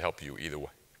able to help you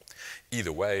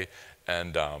either way,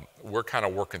 and we're kind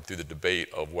of working through the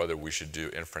debate of whether we should do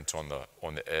inference on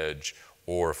the edge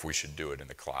or if we should do it in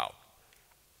the cloud.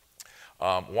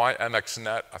 Why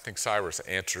MXNet? I think Cyrus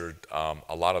answered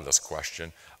a lot of this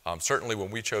question. Certainly when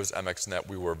we chose MXNet,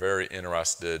 we were very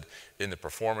interested in the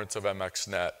performance of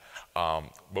MXNet,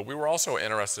 but we were also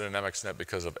interested in MXNet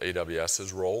because of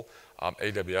AWS's role.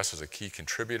 AWS is a key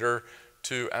contributor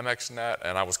to MXNet,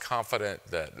 and I was confident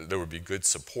that there would be good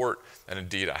support, and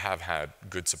indeed I have had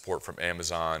good support from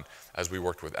Amazon as we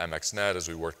worked with MXNet, as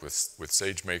we worked with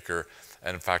SageMaker,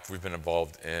 and in fact we've been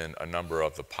involved in a number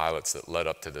of the pilots that led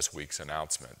up to this week's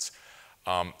announcements.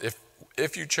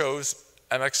 If you chose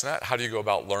MXNet, how do you go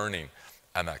about learning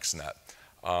MXNet?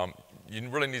 You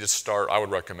really need to start, I would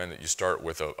recommend that you start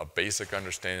with a basic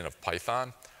understanding of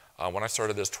Python. When I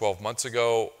started this 12 months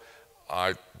ago,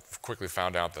 I quickly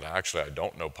found out that I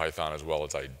don't know Python as well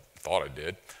as I thought I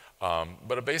did.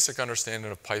 But a basic understanding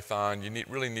of Python, you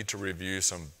really need to review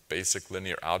some basic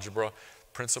linear algebra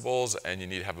principles, and you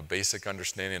need to have a basic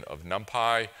understanding of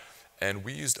NumPy. And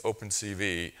we used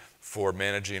OpenCV for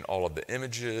managing all of the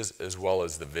images as well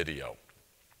as the video.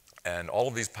 And all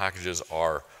of these packages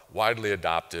are widely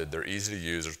adopted. They're easy to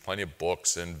use. There's plenty of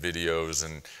books and videos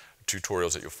and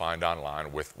tutorials that you'll find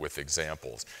online with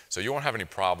examples. So you won't have any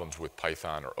problems with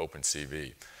Python or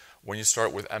OpenCV. When you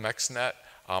start with MXNet,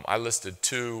 I listed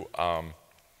two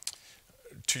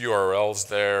URLs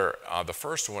there. The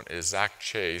first one is Zach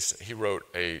Chase. He wrote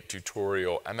a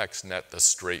tutorial, MXNet the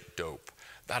Straight Dope.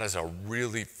 That is a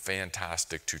really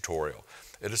fantastic tutorial.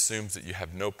 It assumes that you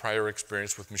have no prior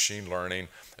experience with machine learning.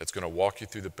 It's going to walk you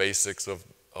through the basics of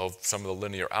some of the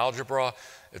linear algebra.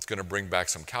 It's going to bring back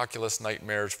some calculus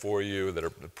nightmares for you that are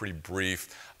pretty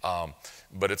brief,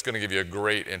 but it's going to give you a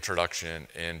great introduction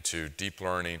into deep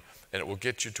learning, and it will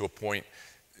get you to a point,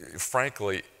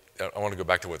 frankly, I want to go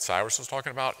back to what Cyrus was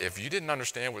talking about. If you didn't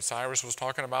understand what Cyrus was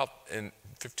talking about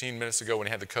 15 minutes ago when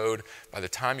he had the code, by the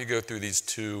time you go through these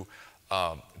two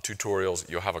tutorials,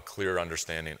 you'll have a clear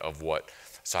understanding of what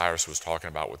Cyrus was talking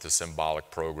about with the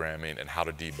symbolic programming and how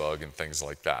to debug and things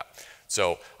like that.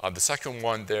 So the second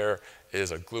one there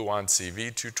is a Gluon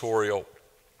CV tutorial.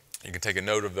 You can take a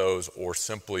note of those or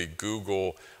simply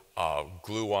Google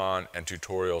Gluon and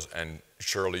tutorials, and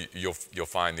surely you'll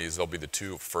find these. They'll be the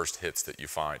two first hits that you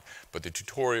find. But the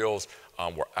tutorials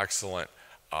were excellent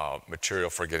material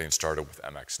for getting started with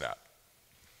MXNet.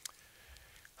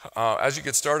 As you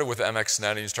get started with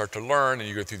MXNet and you start to learn and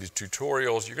you go through these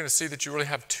tutorials, you're going to see that you really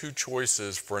have two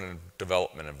choices for a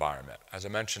development environment. As I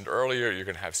mentioned earlier, you're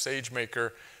going to have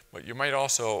SageMaker, but you might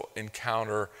also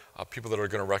encounter people that are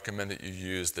going to recommend that you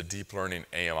use the Deep Learning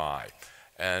AMI.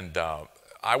 And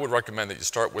I would recommend that you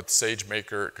start with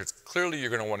SageMaker, because clearly you're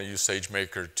going to want to use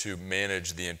SageMaker to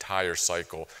manage the entire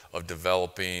cycle of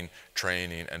developing,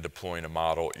 training, and deploying a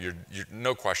model.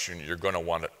 No question, you're going to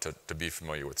want it to be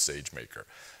familiar with SageMaker.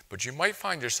 But you might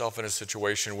find yourself in a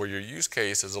situation where your use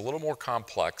case is a little more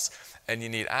complex and you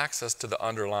need access to the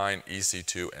underlying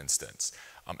EC2 instance.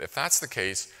 If that's the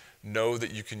case, know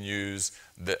that you can use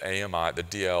the AMI, the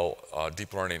DL,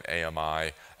 Deep Learning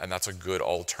AMI, and that's a good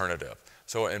alternative.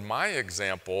 So in my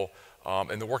example,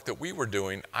 in the work that we were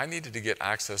doing, I needed to get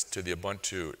access to the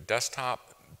Ubuntu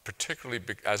desktop, particularly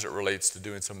as it relates to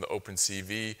doing some of the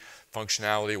OpenCV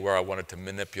functionality where I wanted to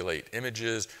manipulate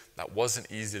images. That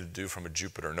wasn't easy to do from a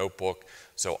Jupyter notebook.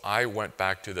 So I went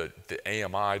back to the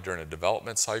AMI during a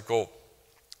development cycle,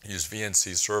 used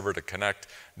VNC Server to connect,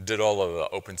 did all of the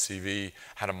OpenCV,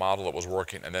 had a model that was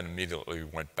working, and then immediately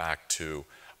went back to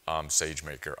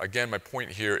SageMaker. Again, my point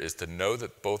here is to know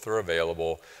that both are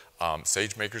available.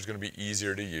 SageMaker is going to be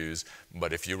easier to use,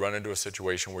 but if you run into a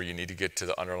situation where you need to get to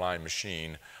the underlying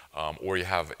machine, or you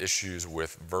have issues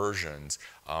with versions,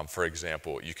 for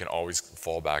example, you can always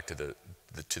fall back to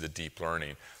the Deep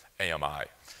Learning AMI.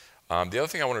 The other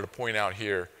thing I wanted to point out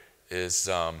here is,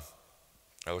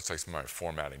 it looks like some of my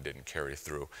formatting didn't carry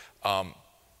through.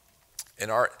 In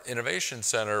our Innovation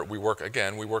Center, we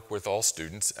work with all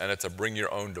students, and it's a bring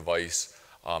your own device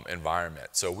environment.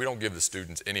 So we don't give the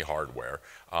students any hardware.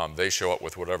 They show up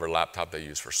with whatever laptop they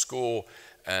use for school,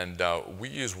 and we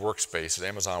use workspaces,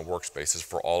 Amazon workspaces,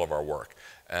 for all of our work.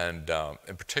 And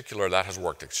in particular, that has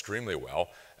worked extremely well,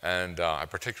 and I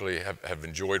particularly have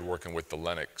enjoyed working with the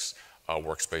Linux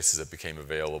workspaces that became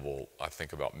available, I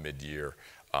think, about mid-year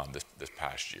this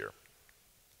past year.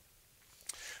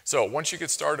 So once you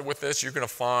get started with this, you're going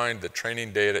to find that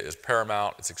training data is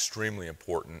paramount. It's extremely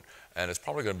important, and it's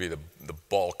probably going to be the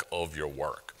bulk of your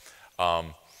work.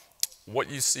 What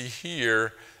you see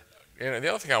here, and the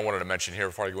other thing I wanted to mention here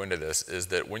before I go into this, is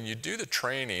that when you do the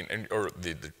training,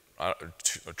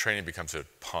 training becomes a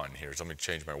pun here, so let me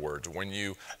change my words. When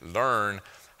you learn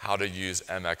how to use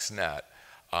MXNet,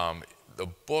 the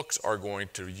books are going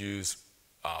to use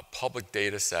public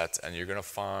data sets, and you're going to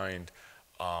find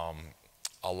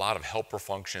a lot of helper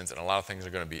functions, and a lot of things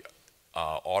are going to be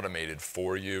automated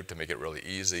for you to make it really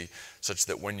easy, such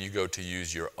that when you go to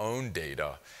use your own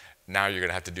data, now you're going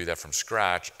to have to do that from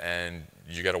scratch, and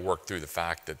you got to work through the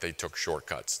fact that they took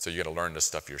shortcuts. So you got to learn this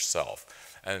stuff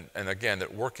yourself. And again,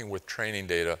 that working with training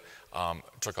data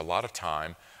took a lot of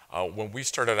time. When we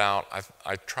started out,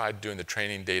 I tried doing the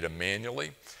training data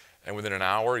manually, and within an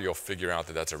hour, you'll figure out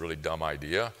that that's a really dumb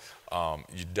idea.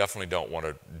 You definitely don't want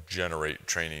to generate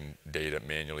training data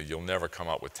manually. You'll never come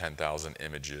up with 10,000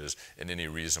 images in any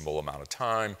reasonable amount of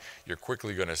time. You're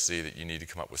quickly going to see that you need to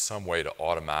come up with some way to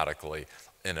automatically,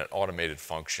 in an automated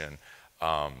function,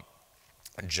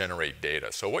 generate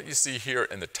data. So what you see here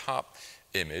in the top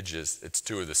image is it's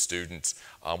two of the students.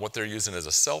 What they're using is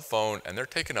a cell phone, and they're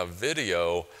taking a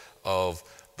video of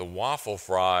the waffle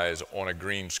fries on a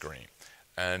green screen.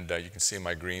 And you can see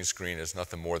my green screen is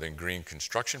nothing more than green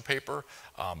construction paper,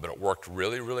 but it worked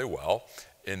really, really well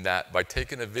in that by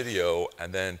taking a video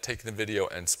and then taking the video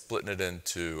and splitting it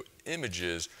into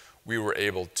images, we were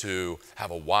able to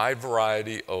have a wide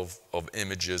variety of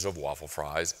images of waffle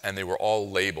fries, and they were all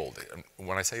labeled. And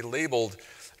when I say labeled,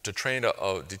 to train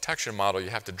a detection model, you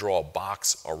have to draw a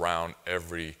box around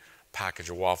every package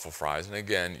of waffle fries. And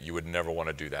again, you would never want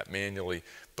to do that manually.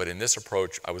 But in this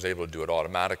approach, I was able to do it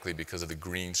automatically because of the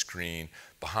green screen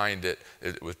behind it.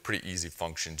 It was pretty easy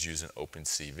functions using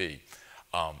OpenCV.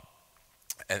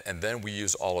 And then we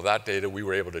used all of that data. We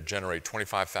were able to generate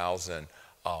 25,000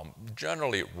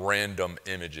 generally random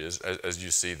images, as you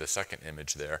see the second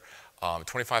image there.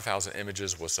 25,000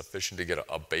 images was sufficient to get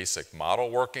a basic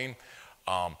model working.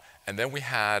 And then we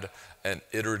had an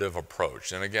iterative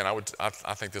approach. And again,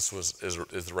 I think this is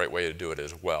the right way to do it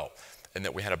as well. And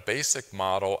that we had a basic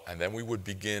model, and then we would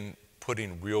begin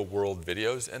putting real-world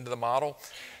videos into the model,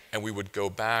 and we would go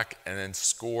back and then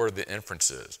score the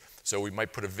inferences. So we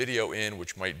might put a video in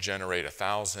which might generate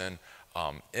 1,000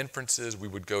 inferences. We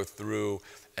would go through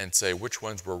and say which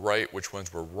ones were right, which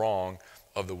ones were wrong.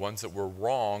 Of the ones that were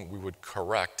wrong, we would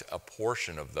correct a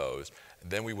portion of those.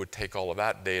 Then we would take all of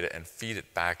that data and feed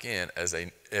it back in as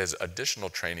additional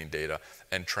training data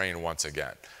and train once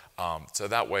again. So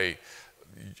that way,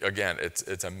 again,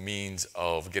 it's a means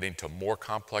of getting to more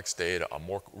complex data, a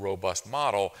more robust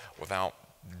model without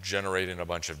generating a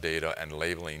bunch of data and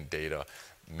labeling data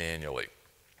manually.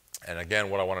 And again,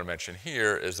 what I want to mention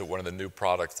here is that one of the new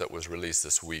products that was released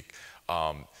this week,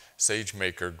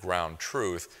 SageMaker Ground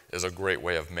Truth, is a great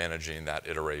way of managing that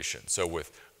iteration. So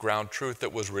with Ground Truth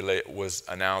that was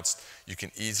announced, you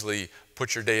can easily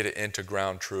put your data into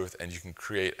Ground Truth, and you can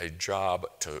create a job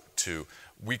to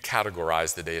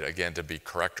recategorize the data, again, to be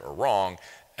correct or wrong,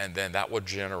 and then that will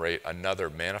generate another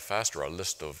manifest or a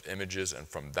list of images, and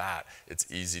from that,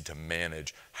 it's easy to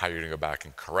manage how you're going to go back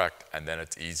and correct, and then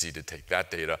it's easy to take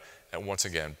that data and once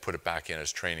again, put it back in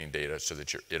as training data so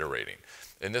that you're iterating.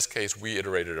 In this case, we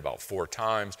iterated about 4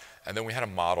 times, and then we had a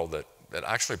model that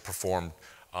actually performed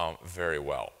very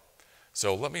well.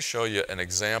 So let me show you an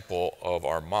example of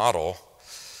our model.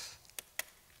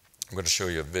 I'm going to show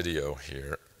you a video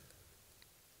here.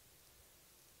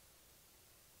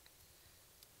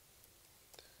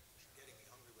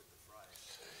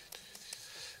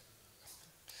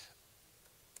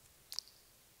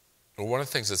 One of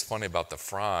the things that's funny about the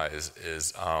fries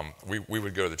is we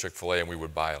would go to the Chick-fil-A and we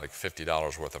would buy like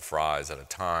 $50 worth of fries at a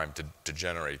time to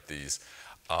generate these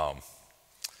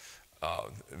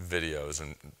videos.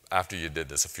 And after you did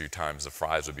this a few times, the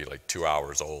fries would be like 2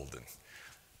 hours old. And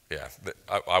yeah,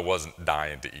 I wasn't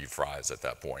dying to eat fries at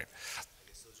that point.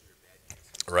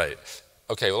 Right.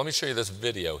 Okay, well, let me show you this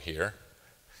video here.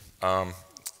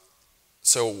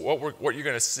 So what you're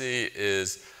going to see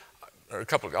is I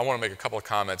want to make a couple of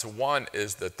comments. One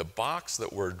is that the box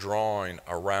that we're drawing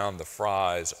around the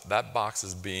fries, that box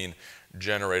is being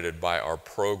generated by our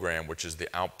program, which is the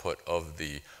output of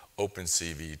the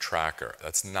OpenCV tracker.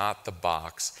 That's not the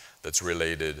box that's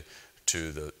related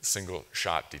to the single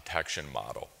shot detection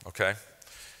model, okay?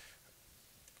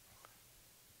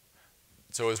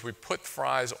 So as we put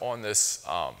fries on this,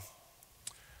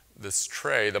 this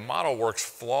tray, the model works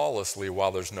flawlessly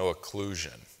while there's no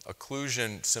occlusion.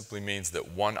 Occlusion simply means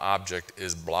that one object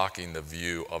is blocking the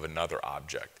view of another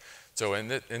object. So in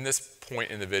this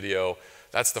point in the video,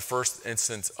 that's the first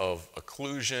instance of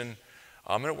occlusion.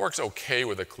 And it works okay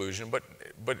with occlusion, but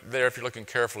there, if you're looking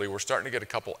carefully, we're starting to get a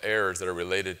couple errors that are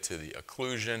related to the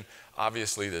occlusion.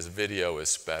 Obviously, this video is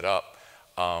sped up,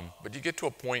 but you get to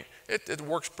a point, it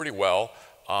works pretty well,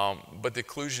 but the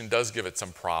occlusion does give it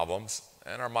some problems,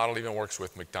 and our model even works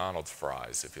with McDonald's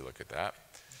fries, if you look at that.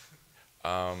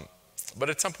 But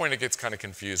at some point, it gets kind of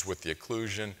confused with the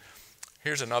occlusion.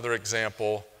 Here's another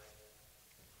example.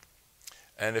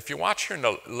 And if you watch here in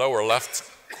the lower left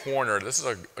corner, this is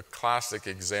a classic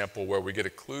example where we get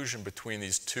occlusion between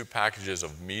these 2 packages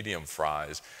of medium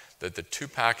fries, that the 2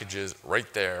 packages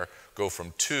right there go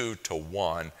from 2 to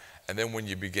 1. And then when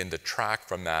you begin to track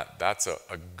from that, that's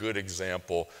a good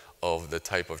example of the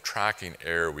type of tracking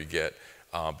error we get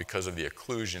because of the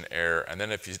occlusion error. And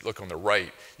then if you look on the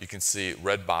right, you can see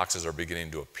red boxes are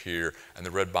beginning to appear, and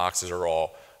the red boxes are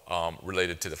all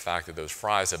related to the fact that those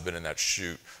fries have been in that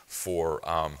chute for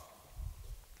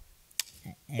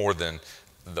more than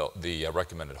the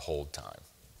recommended hold time.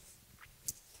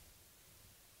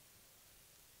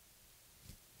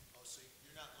 Oh, so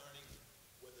you're not learning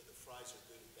whether the fries are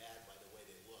good or bad by the way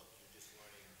they look. You're just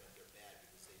learning that they're bad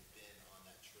because they've been on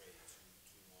that tray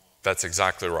too long. That's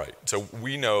exactly right. So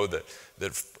we know that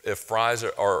if fries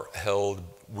are held,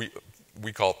 we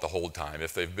call it the hold time.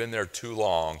 If they've been there too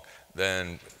long,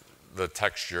 then the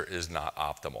texture is not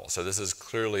optimal. So this is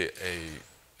clearly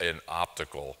an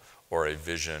optical or a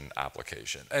vision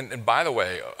application. And by the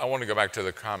way, I want to go back to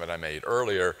the comment I made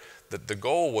earlier that the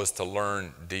goal was to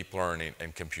learn deep learning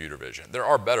and computer vision. There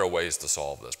are better ways to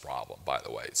solve this problem, by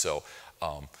the way. So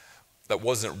that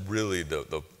wasn't really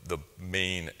the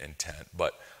main intent,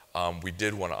 but we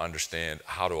did want to understand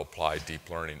how to apply deep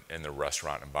learning in the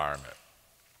restaurant environment.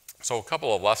 So a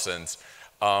couple of lessons.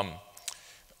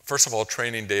 First of all,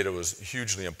 training data was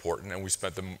hugely important, and we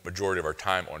spent the majority of our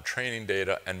time on training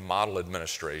data and model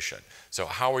administration. So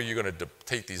how are you going to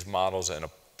take these models and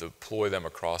deploy them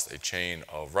across a chain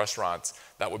of restaurants?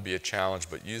 That would be a challenge,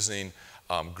 but using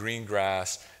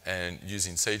Greengrass and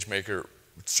using SageMaker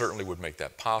certainly would make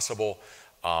that possible.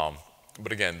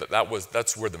 But again,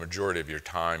 that's where the majority of your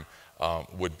time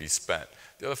would be spent.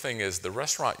 The other thing is the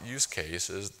restaurant use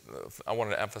case is, I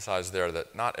wanted to emphasize there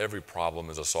that not every problem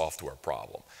is a software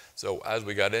problem. So as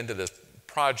we got into this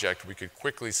project, we could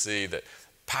quickly see that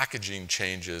packaging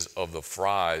changes of the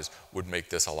fries would make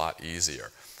this a lot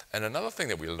easier. And another thing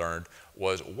that we learned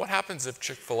was what happens if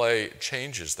Chick-fil-A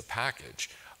changes the package?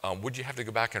 Would you have to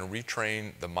go back and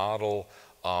retrain the model?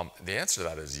 The answer to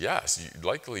that is yes,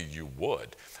 likely you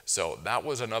would. So that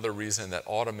was another reason that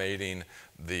automating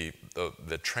the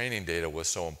training data was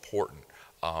so important.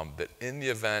 That in the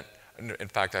event, in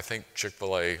fact, I think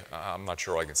Chick-fil-A, I'm not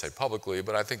sure I can say publicly,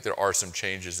 but I think there are some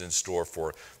changes in store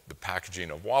for the packaging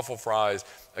of waffle fries.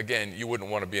 Again, you wouldn't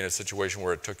want to be in a situation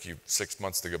where it took you 6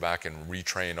 months to go back and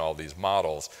retrain all these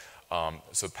models.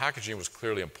 So packaging was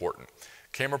clearly important.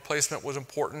 Camera placement was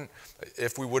important.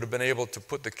 If we would have been able to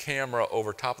put the camera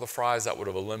over top of the fries, that would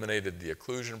have eliminated the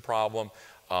occlusion problem.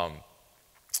 At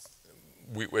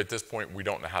this point, we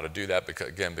don't know how to do that,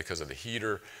 because of the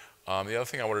heater. The other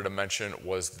thing I wanted to mention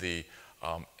was the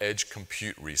edge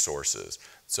compute resources.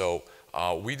 So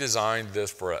We designed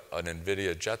this for an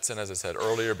NVIDIA Jetson, as I said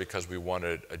earlier, because we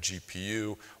wanted a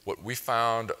GPU. What we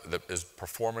found that is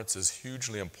performance is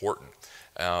hugely important.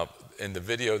 In the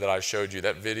video that I showed you,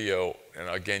 that video, and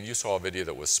again, you saw a video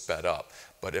that was sped up,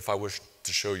 but if I was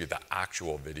to show you the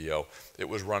actual video, it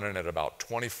was running at about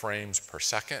 20 frames per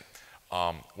second,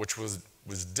 which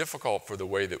was difficult for the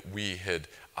way that we had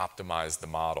optimized the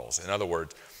models. In other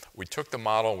words, we took the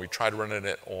model and we tried running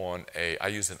it on I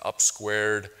used an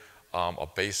upsquared, a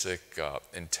basic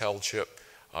Intel chip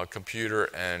computer,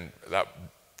 and that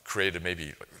created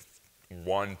maybe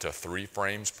 1 to 3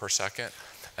 frames per second.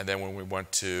 And then when we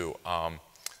went to,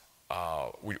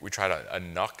 we tried a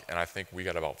NUC, and I think we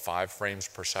got about 5 frames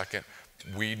per second.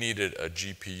 We needed a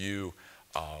GPU,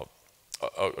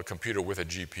 a computer with a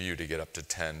GPU to get up to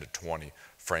 10 to 20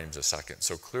 frames a second.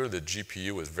 So clearly the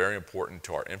GPU is very important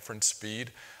to our inference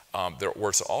speed. There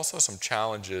were also some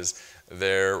challenges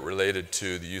there related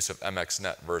to the use of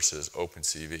MXNet versus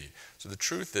OpenCV. So the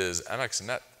truth is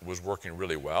MXNet was working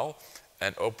really well,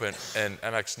 and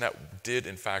MXNet did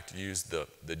in fact use the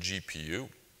GPU,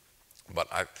 but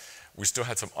we still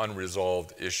had some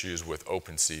unresolved issues with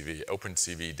OpenCV.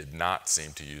 OpenCV did not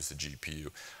seem to use the GPU.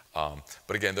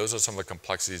 But again, those are some of the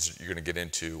complexities you're going to get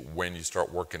into when you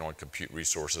start working on compute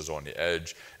resources on the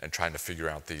edge and trying to figure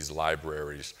out these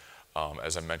libraries,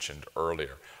 as I mentioned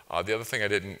earlier. The other thing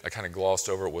I kind of glossed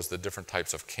over was the different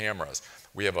types of cameras.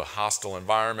 We have a hostile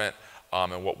environment,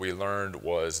 and what we learned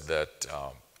was that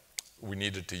we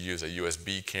needed to use a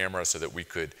USB camera so that we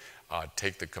could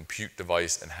take the compute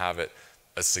device and have it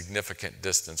a significant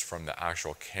distance from the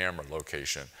actual camera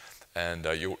location. And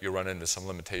you run into some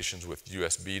limitations with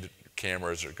USB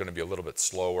cameras. They're going to be a little bit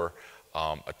slower.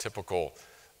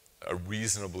 A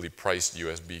reasonably priced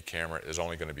USB camera is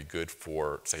only going to be good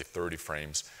for, say, 30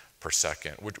 frames per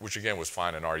second, which again was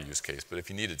fine in our use case. But if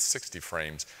you needed 60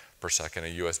 frames per second,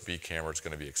 a USB camera is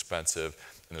going to be expensive,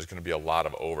 and there's going to be a lot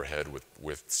of overhead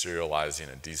with serializing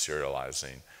and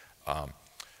deserializing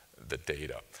the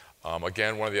data.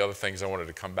 Again, one of the other things I wanted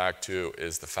to come back to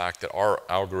is the fact that our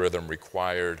algorithm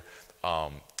required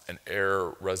an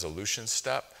error resolution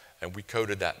step, and we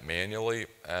coded that manually.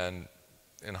 And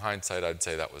in hindsight, I'd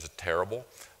say that was terrible.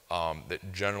 That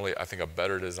generally, I think a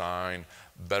better design,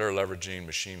 better leveraging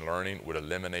machine learning would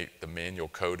eliminate the manual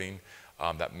coding.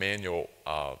 That manual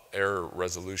error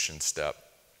resolution step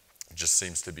just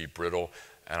seems to be brittle,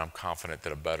 and I'm confident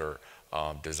that a better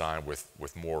design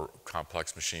with more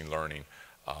complex machine learning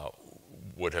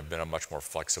would have been a much more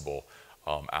flexible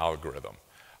algorithm.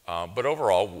 But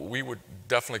overall, we would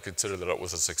definitely consider that it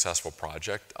was a successful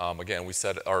project. Again, we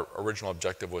said our original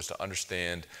objective was to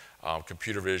understand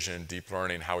computer vision, deep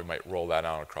learning, how we might roll that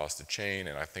out across the chain,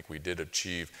 and I think we did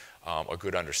achieve a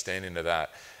good understanding of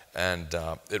that. And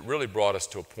it really brought us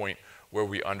to a point where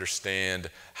we understand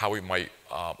how we might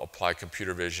apply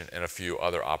computer vision in a few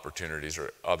other opportunities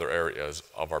or other areas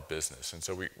of our business. And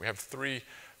so we have 3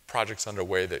 projects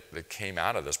underway that came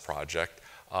out of this project.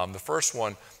 The first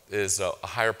one is a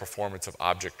higher performance of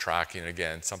object tracking,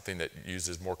 again, something that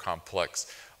uses more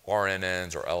complex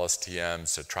RNNs or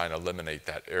LSTMs to try and eliminate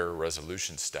that error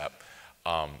resolution step.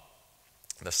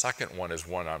 The second one is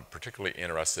one I'm particularly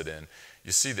interested in.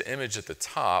 You see the image at the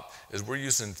top is we're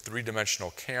using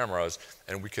 3-dimensional cameras,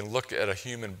 and we can look at a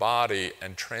human body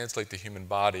and translate the human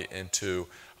body into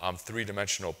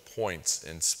 3-dimensional points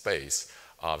in space.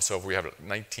 So if we have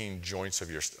 19 joints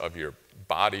of your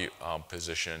body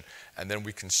position, and then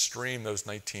we can stream those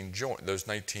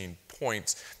 19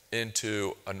 points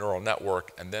into a neural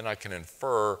network, and then I can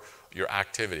infer your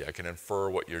activity. I can infer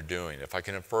what you're doing. If I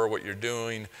can infer what you're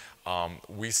doing,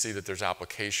 we see that there's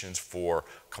applications for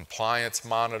compliance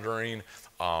monitoring,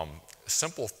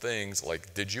 simple things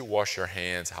like, did you wash your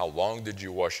hands? How long did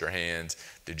you wash your hands?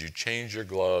 Did you change your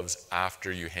gloves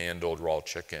after you handled raw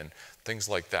chicken? Things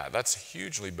like that. That's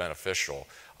hugely beneficial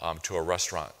to a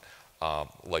restaurant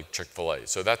like Chick-fil-A.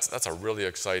 So that's a really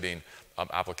exciting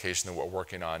application that we're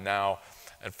working on now.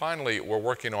 And finally, we're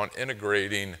working on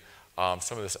integrating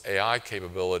some of this AI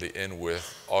capability in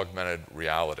with augmented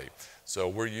reality. So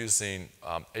we're using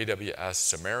AWS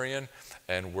Sumerian,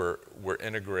 and we're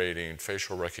integrating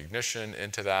facial recognition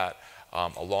into that,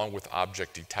 along with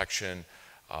object detection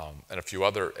and a few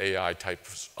other AI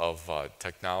types of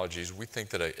technologies. We think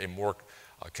that a more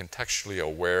contextually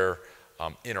aware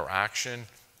interaction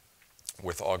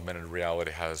with augmented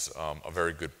reality has a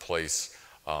very good place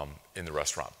in the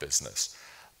restaurant business.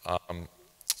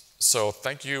 So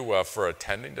thank you for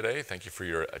attending today. Thank you for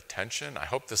your attention. I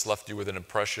hope this left you with an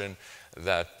impression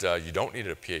that you don't need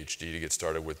a PhD to get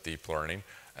started with deep learning.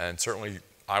 And certainly,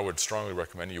 I would strongly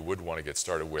recommend you would want to get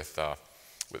started with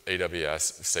with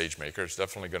AWS SageMaker. It's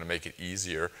definitely going to make it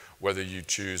easier, whether you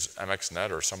choose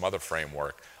MXNet or some other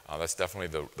framework. That's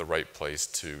definitely the right place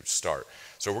to start.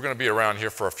 So we're going to be around here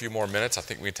for a few more minutes. I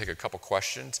think we can take a couple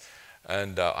questions.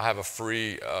 And I have a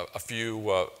few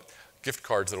gift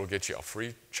cards that will get you a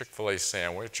free Chick-fil-A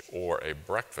sandwich or a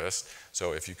breakfast.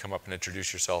 So if you come up and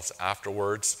introduce yourselves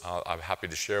afterwards, I'm happy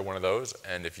to share one of those.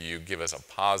 And if you give us a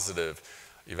positive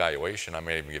evaluation, I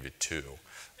may even give you 2.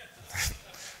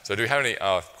 So do we have any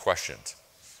questions?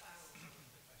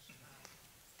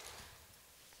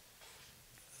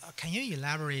 Can you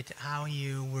elaborate how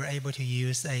you were able to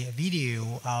use a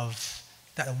video of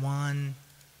that one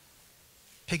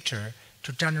picture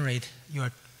to generate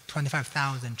your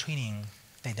 25,000 training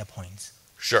data points?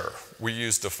 Sure. We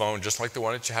used a phone just like the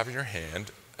one that you have in your hand,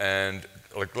 and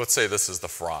like let's say this is the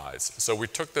fries. So we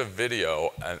took the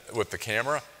video with the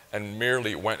camera and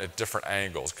merely went at different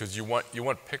angles, because you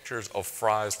want pictures of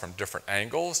fries from different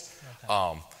angles,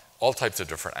 okay. All types of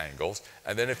different angles.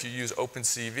 And then if you use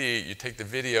OpenCV, you take the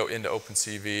video into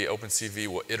OpenCV. OpenCV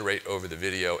will iterate over the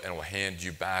video and will hand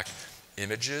you back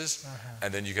images,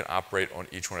 and then you can operate on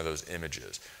each one of those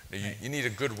images. Now, you need a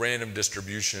good random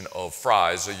distribution of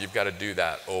fries, so you've got to do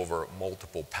that over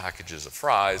multiple packages of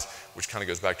fries, which kind of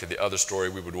goes back to the other story.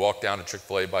 We would walk down to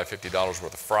Chick-fil-A, buy $50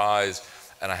 worth of fries,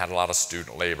 and I had a lot of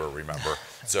student labor, remember?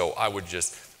 So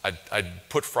I'd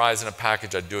put fries in a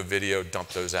package, I'd do a video, dump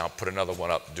those out, put another one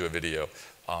up, do a video.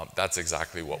 That's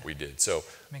exactly what we did. So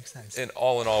makes sense. In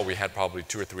all, we had probably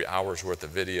 2 or 3 hours worth of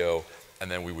video,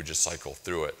 and then we would just cycle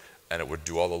through it, and it would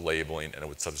do all the labeling, and it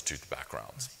would substitute the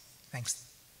backgrounds. Thanks.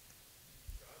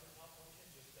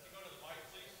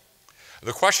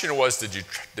 The question was, did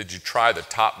you try the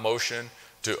top motion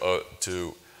just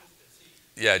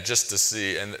to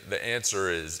see? And the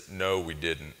answer is no, we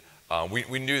didn't.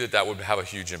 We knew that would have a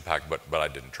huge impact, but I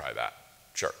didn't try that.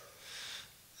 Sure.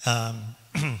 I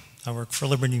work for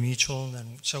Liberty Mutual,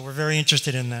 and so we're very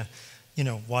interested in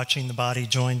watching the body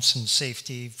joints and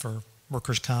safety for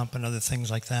workers' comp and other things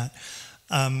like that.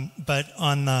 But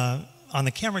on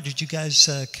the camera, did you guys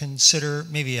consider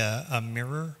maybe a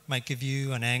mirror might give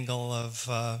you an angle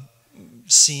of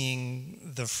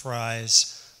seeing the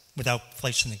fries without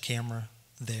placing the camera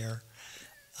there?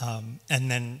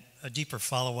 And then a deeper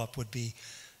follow-up would be,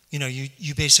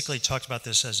 you basically talked about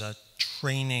this as a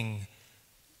training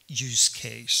use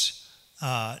case,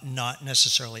 not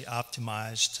necessarily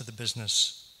optimized to the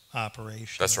business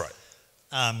operation. That's right.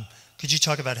 Could you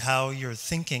talk about how you're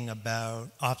thinking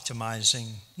about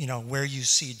optimizing, where you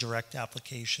see direct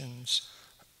applications,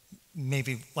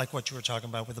 maybe like what you were talking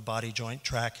about with the body joint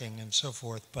tracking and so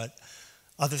forth, but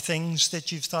other things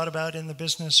that you've thought about in the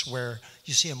business where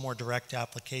you see a more direct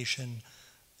application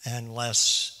and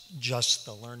less just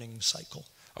the learning cycle?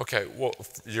 Okay, well,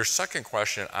 your second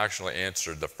question actually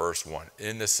answered the first one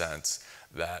in the sense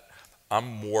that I'm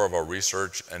more of a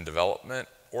research and development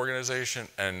organization,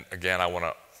 and again, I want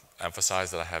to emphasize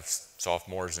that I have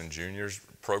sophomores and juniors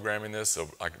programming this, so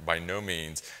by no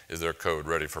means is their code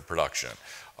ready for production.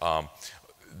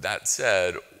 That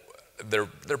said,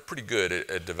 they're pretty good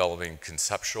at developing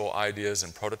conceptual ideas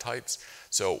and prototypes.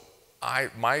 So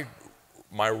my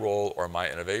role or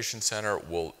my innovation center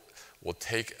will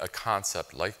take a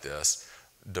concept like this,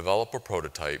 develop a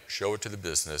prototype, show it to the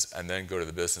business, and then go to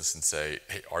the business and say,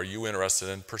 hey, are you interested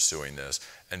in pursuing this,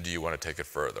 and do you want to take it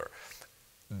further?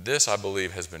 This, I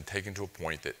believe, has been taken to a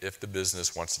point that if the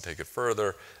business wants to take it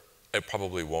further, it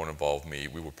probably won't involve me.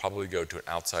 We would probably go to an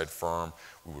outside firm.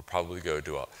 We would probably go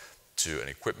to an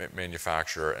equipment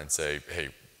manufacturer and say,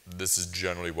 hey, this is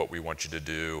generally what we want you to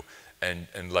do, and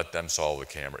let them solve the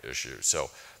camera issue. So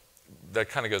that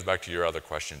kind of goes back to your other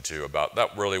question too about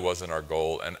that really wasn't our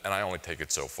goal, and I only take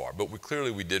it so far. But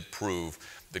we did prove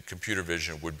that computer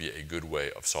vision would be a good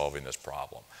way of solving this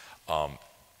problem.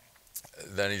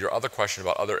 Then your other question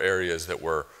about other areas that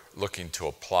we're looking to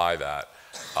apply that,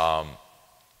 I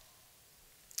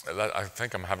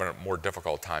think I'm having a more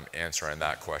difficult time answering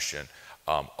that question,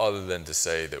 other than to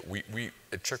say that we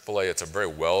at Chick-fil-A, it's a very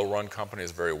well-run company,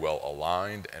 it's very well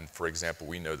aligned, and for example,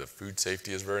 we know that food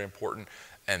safety is very important,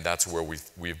 and that's where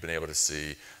we've been able to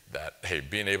see that, hey,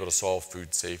 being able to solve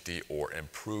food safety or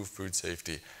improve food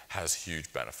safety has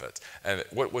huge benefits. And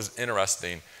what was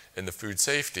interesting in the food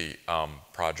safety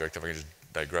project, if I can just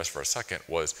digress for a second,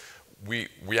 was we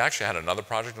actually had another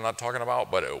project I'm not talking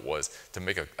about, but it was to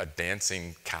make a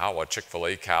dancing cow, a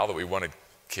Chick-fil-A cow, that we wanted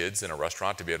kids in a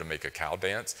restaurant to be able to make a cow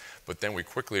dance. But then we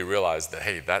quickly realized that,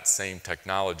 hey, that same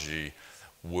technology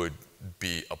would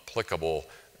be applicable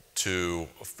to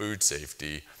food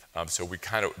safety. So we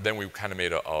kind of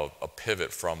made a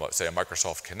pivot from, say, a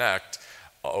Microsoft Kinect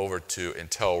over to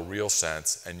Intel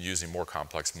RealSense and using more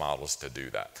complex models to do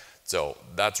that. So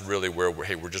that's really where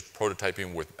we're just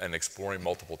prototyping with and exploring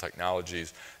multiple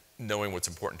technologies, knowing what's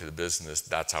important to the business.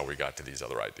 That's how we got to these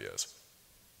other ideas.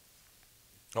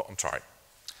 Oh, I'm sorry.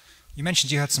 You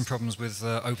mentioned you had some problems with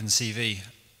OpenCV.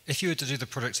 If you were to do the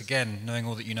project again, knowing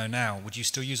all that you know now, would you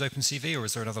still use OpenCV, or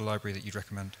is there another library that you'd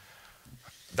recommend?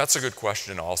 That's a good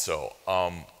question also.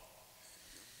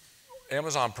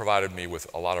 Amazon provided me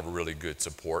with a lot of really good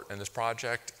support in this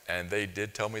project, and they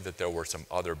did tell me that there were some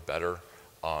other better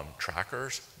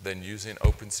trackers than using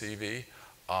OpenCV.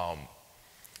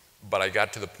 But I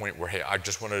got to the point where, hey, I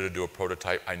just wanted to do a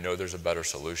prototype. I know there's a better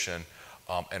solution.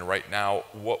 And right now,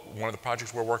 one of the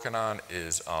projects we're working on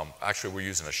is actually we're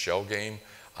using a shell game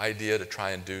idea to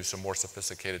try and do some more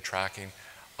sophisticated tracking.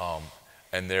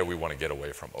 And there we want to get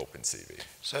away from OpenCV.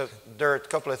 So there are a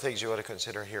couple of things you want to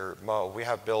consider here, Mo. We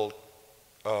have built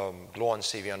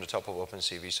GluOnCV on the top of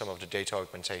OpenCV. Some of the data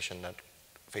augmentation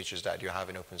features that you have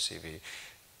in OpenCV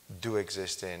do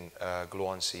exist in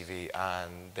GluOnCV,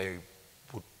 and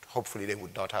hopefully they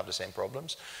would not have the same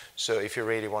problems. So if you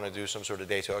really want to do some sort of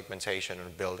data augmentation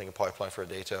and building a pipeline for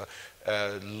data,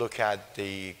 look at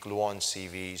the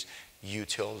GluOnCV's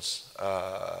utils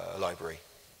library,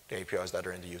 the APIs that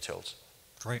are in the utils.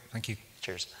 Great, thank you.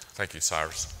 Cheers. Thank you,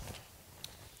 Cyrus.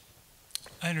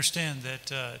 I understand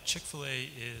that Chick-fil-A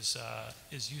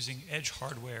is using edge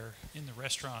hardware in the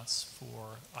restaurants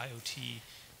for IoT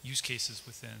use cases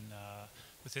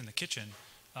within the kitchen.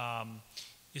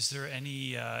 Is there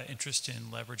any interest in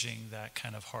leveraging that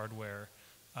kind of hardware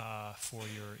for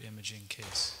your imaging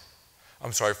case?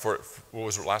 I'm sorry, what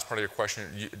was the last part of your question?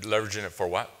 Leveraging it for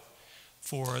what?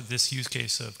 For this use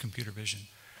case of computer vision.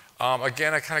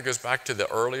 Again, it kind of goes back to the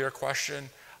earlier question.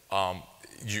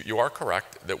 You are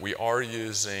correct that we are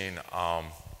using,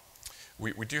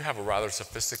 we do have a rather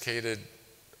sophisticated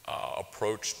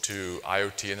approach to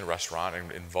IoT in the restaurant.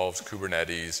 It involves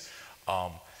Kubernetes,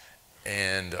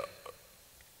 and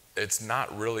it's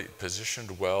not really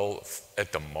positioned well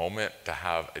at the moment to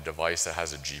have a device that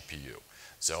has a GPU.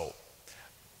 So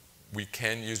we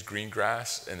can use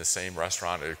Greengrass in the same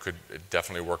restaurant. It could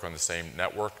definitely work on the same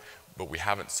network, but we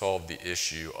haven't solved the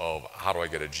issue of how do I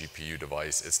get a GPU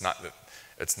device.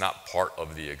 It's not part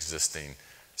of the existing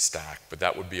stack, but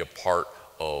that would be a part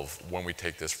of when we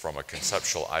take this from a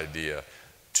conceptual idea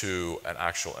to an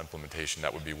actual implementation.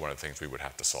 That would be one of the things we would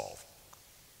have to solve.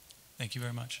 Thank you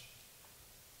very much.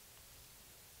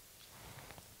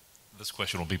 This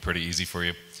question will be pretty easy for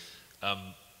you.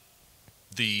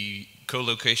 The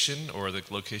co-location or the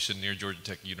location near Georgia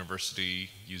Tech University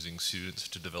using students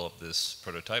to develop this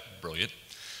prototype, brilliant.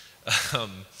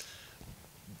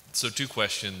 So two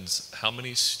questions. How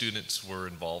many students were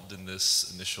involved in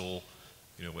this initial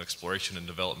exploration and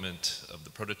development of the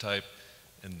prototype?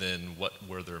 And then what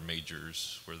were their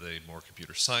majors? Were they more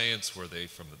computer science? Were they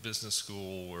from the business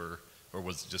school? Or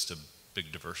was it just a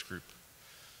big diverse group?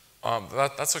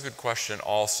 That's a good question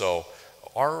also.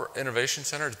 Our innovation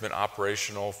center has been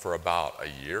operational for about a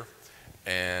year,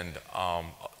 and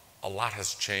a lot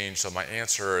has changed. So my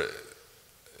answer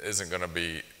isn't going to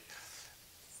be,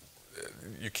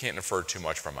 you can't infer too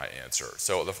much from my answer.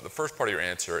 So the first part of your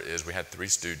answer is we had 3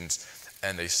 students,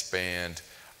 and they spanned,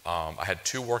 I had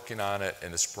 2 working on it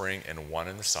in the spring and 1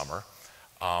 in the summer,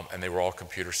 and they were all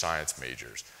computer science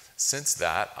majors. Since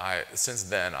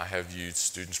then, I have used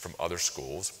students from other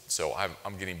schools, so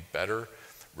I'm getting better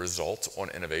results on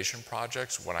innovation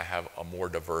projects when I have a more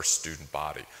diverse student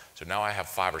body. So now I have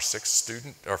 5 or 6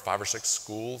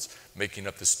 schools making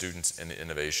up the students in the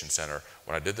Innovation Center.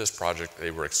 When I did this project,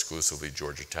 they were exclusively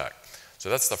Georgia Tech. So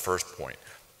that's the first point.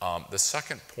 The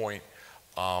second point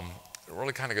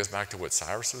really kind of goes back to what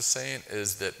Cyrus was saying,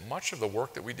 is that much of the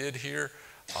work that we did here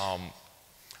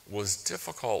was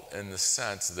difficult in the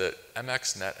sense that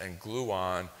MXNet and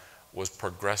Gluon was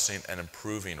progressing and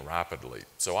improving rapidly.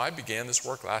 So I began this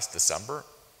work last December,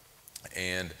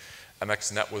 and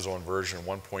MXNet was on version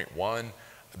 1.1.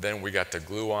 Then we got to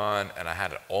Gluon, and I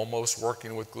had it almost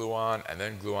working with Gluon, and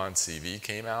then GluOnCV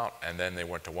came out, and then they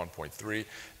went to 1.3.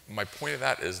 My point of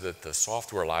that is that the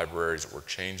software libraries were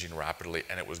changing rapidly,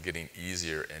 and it was getting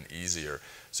easier and easier.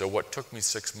 So what took me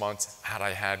 6 months, had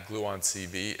I had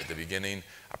GluOnCV at the beginning,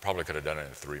 I probably could have done it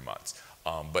in 3 months.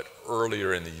 But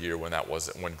earlier in the year when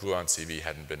GluOnCV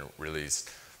hadn't been released,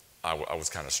 I was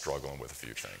kind of struggling with a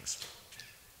few things.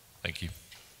 Thank you.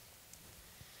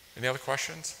 Any other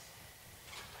questions?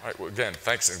 All right, well, again,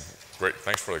 thanks for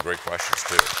the great questions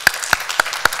too.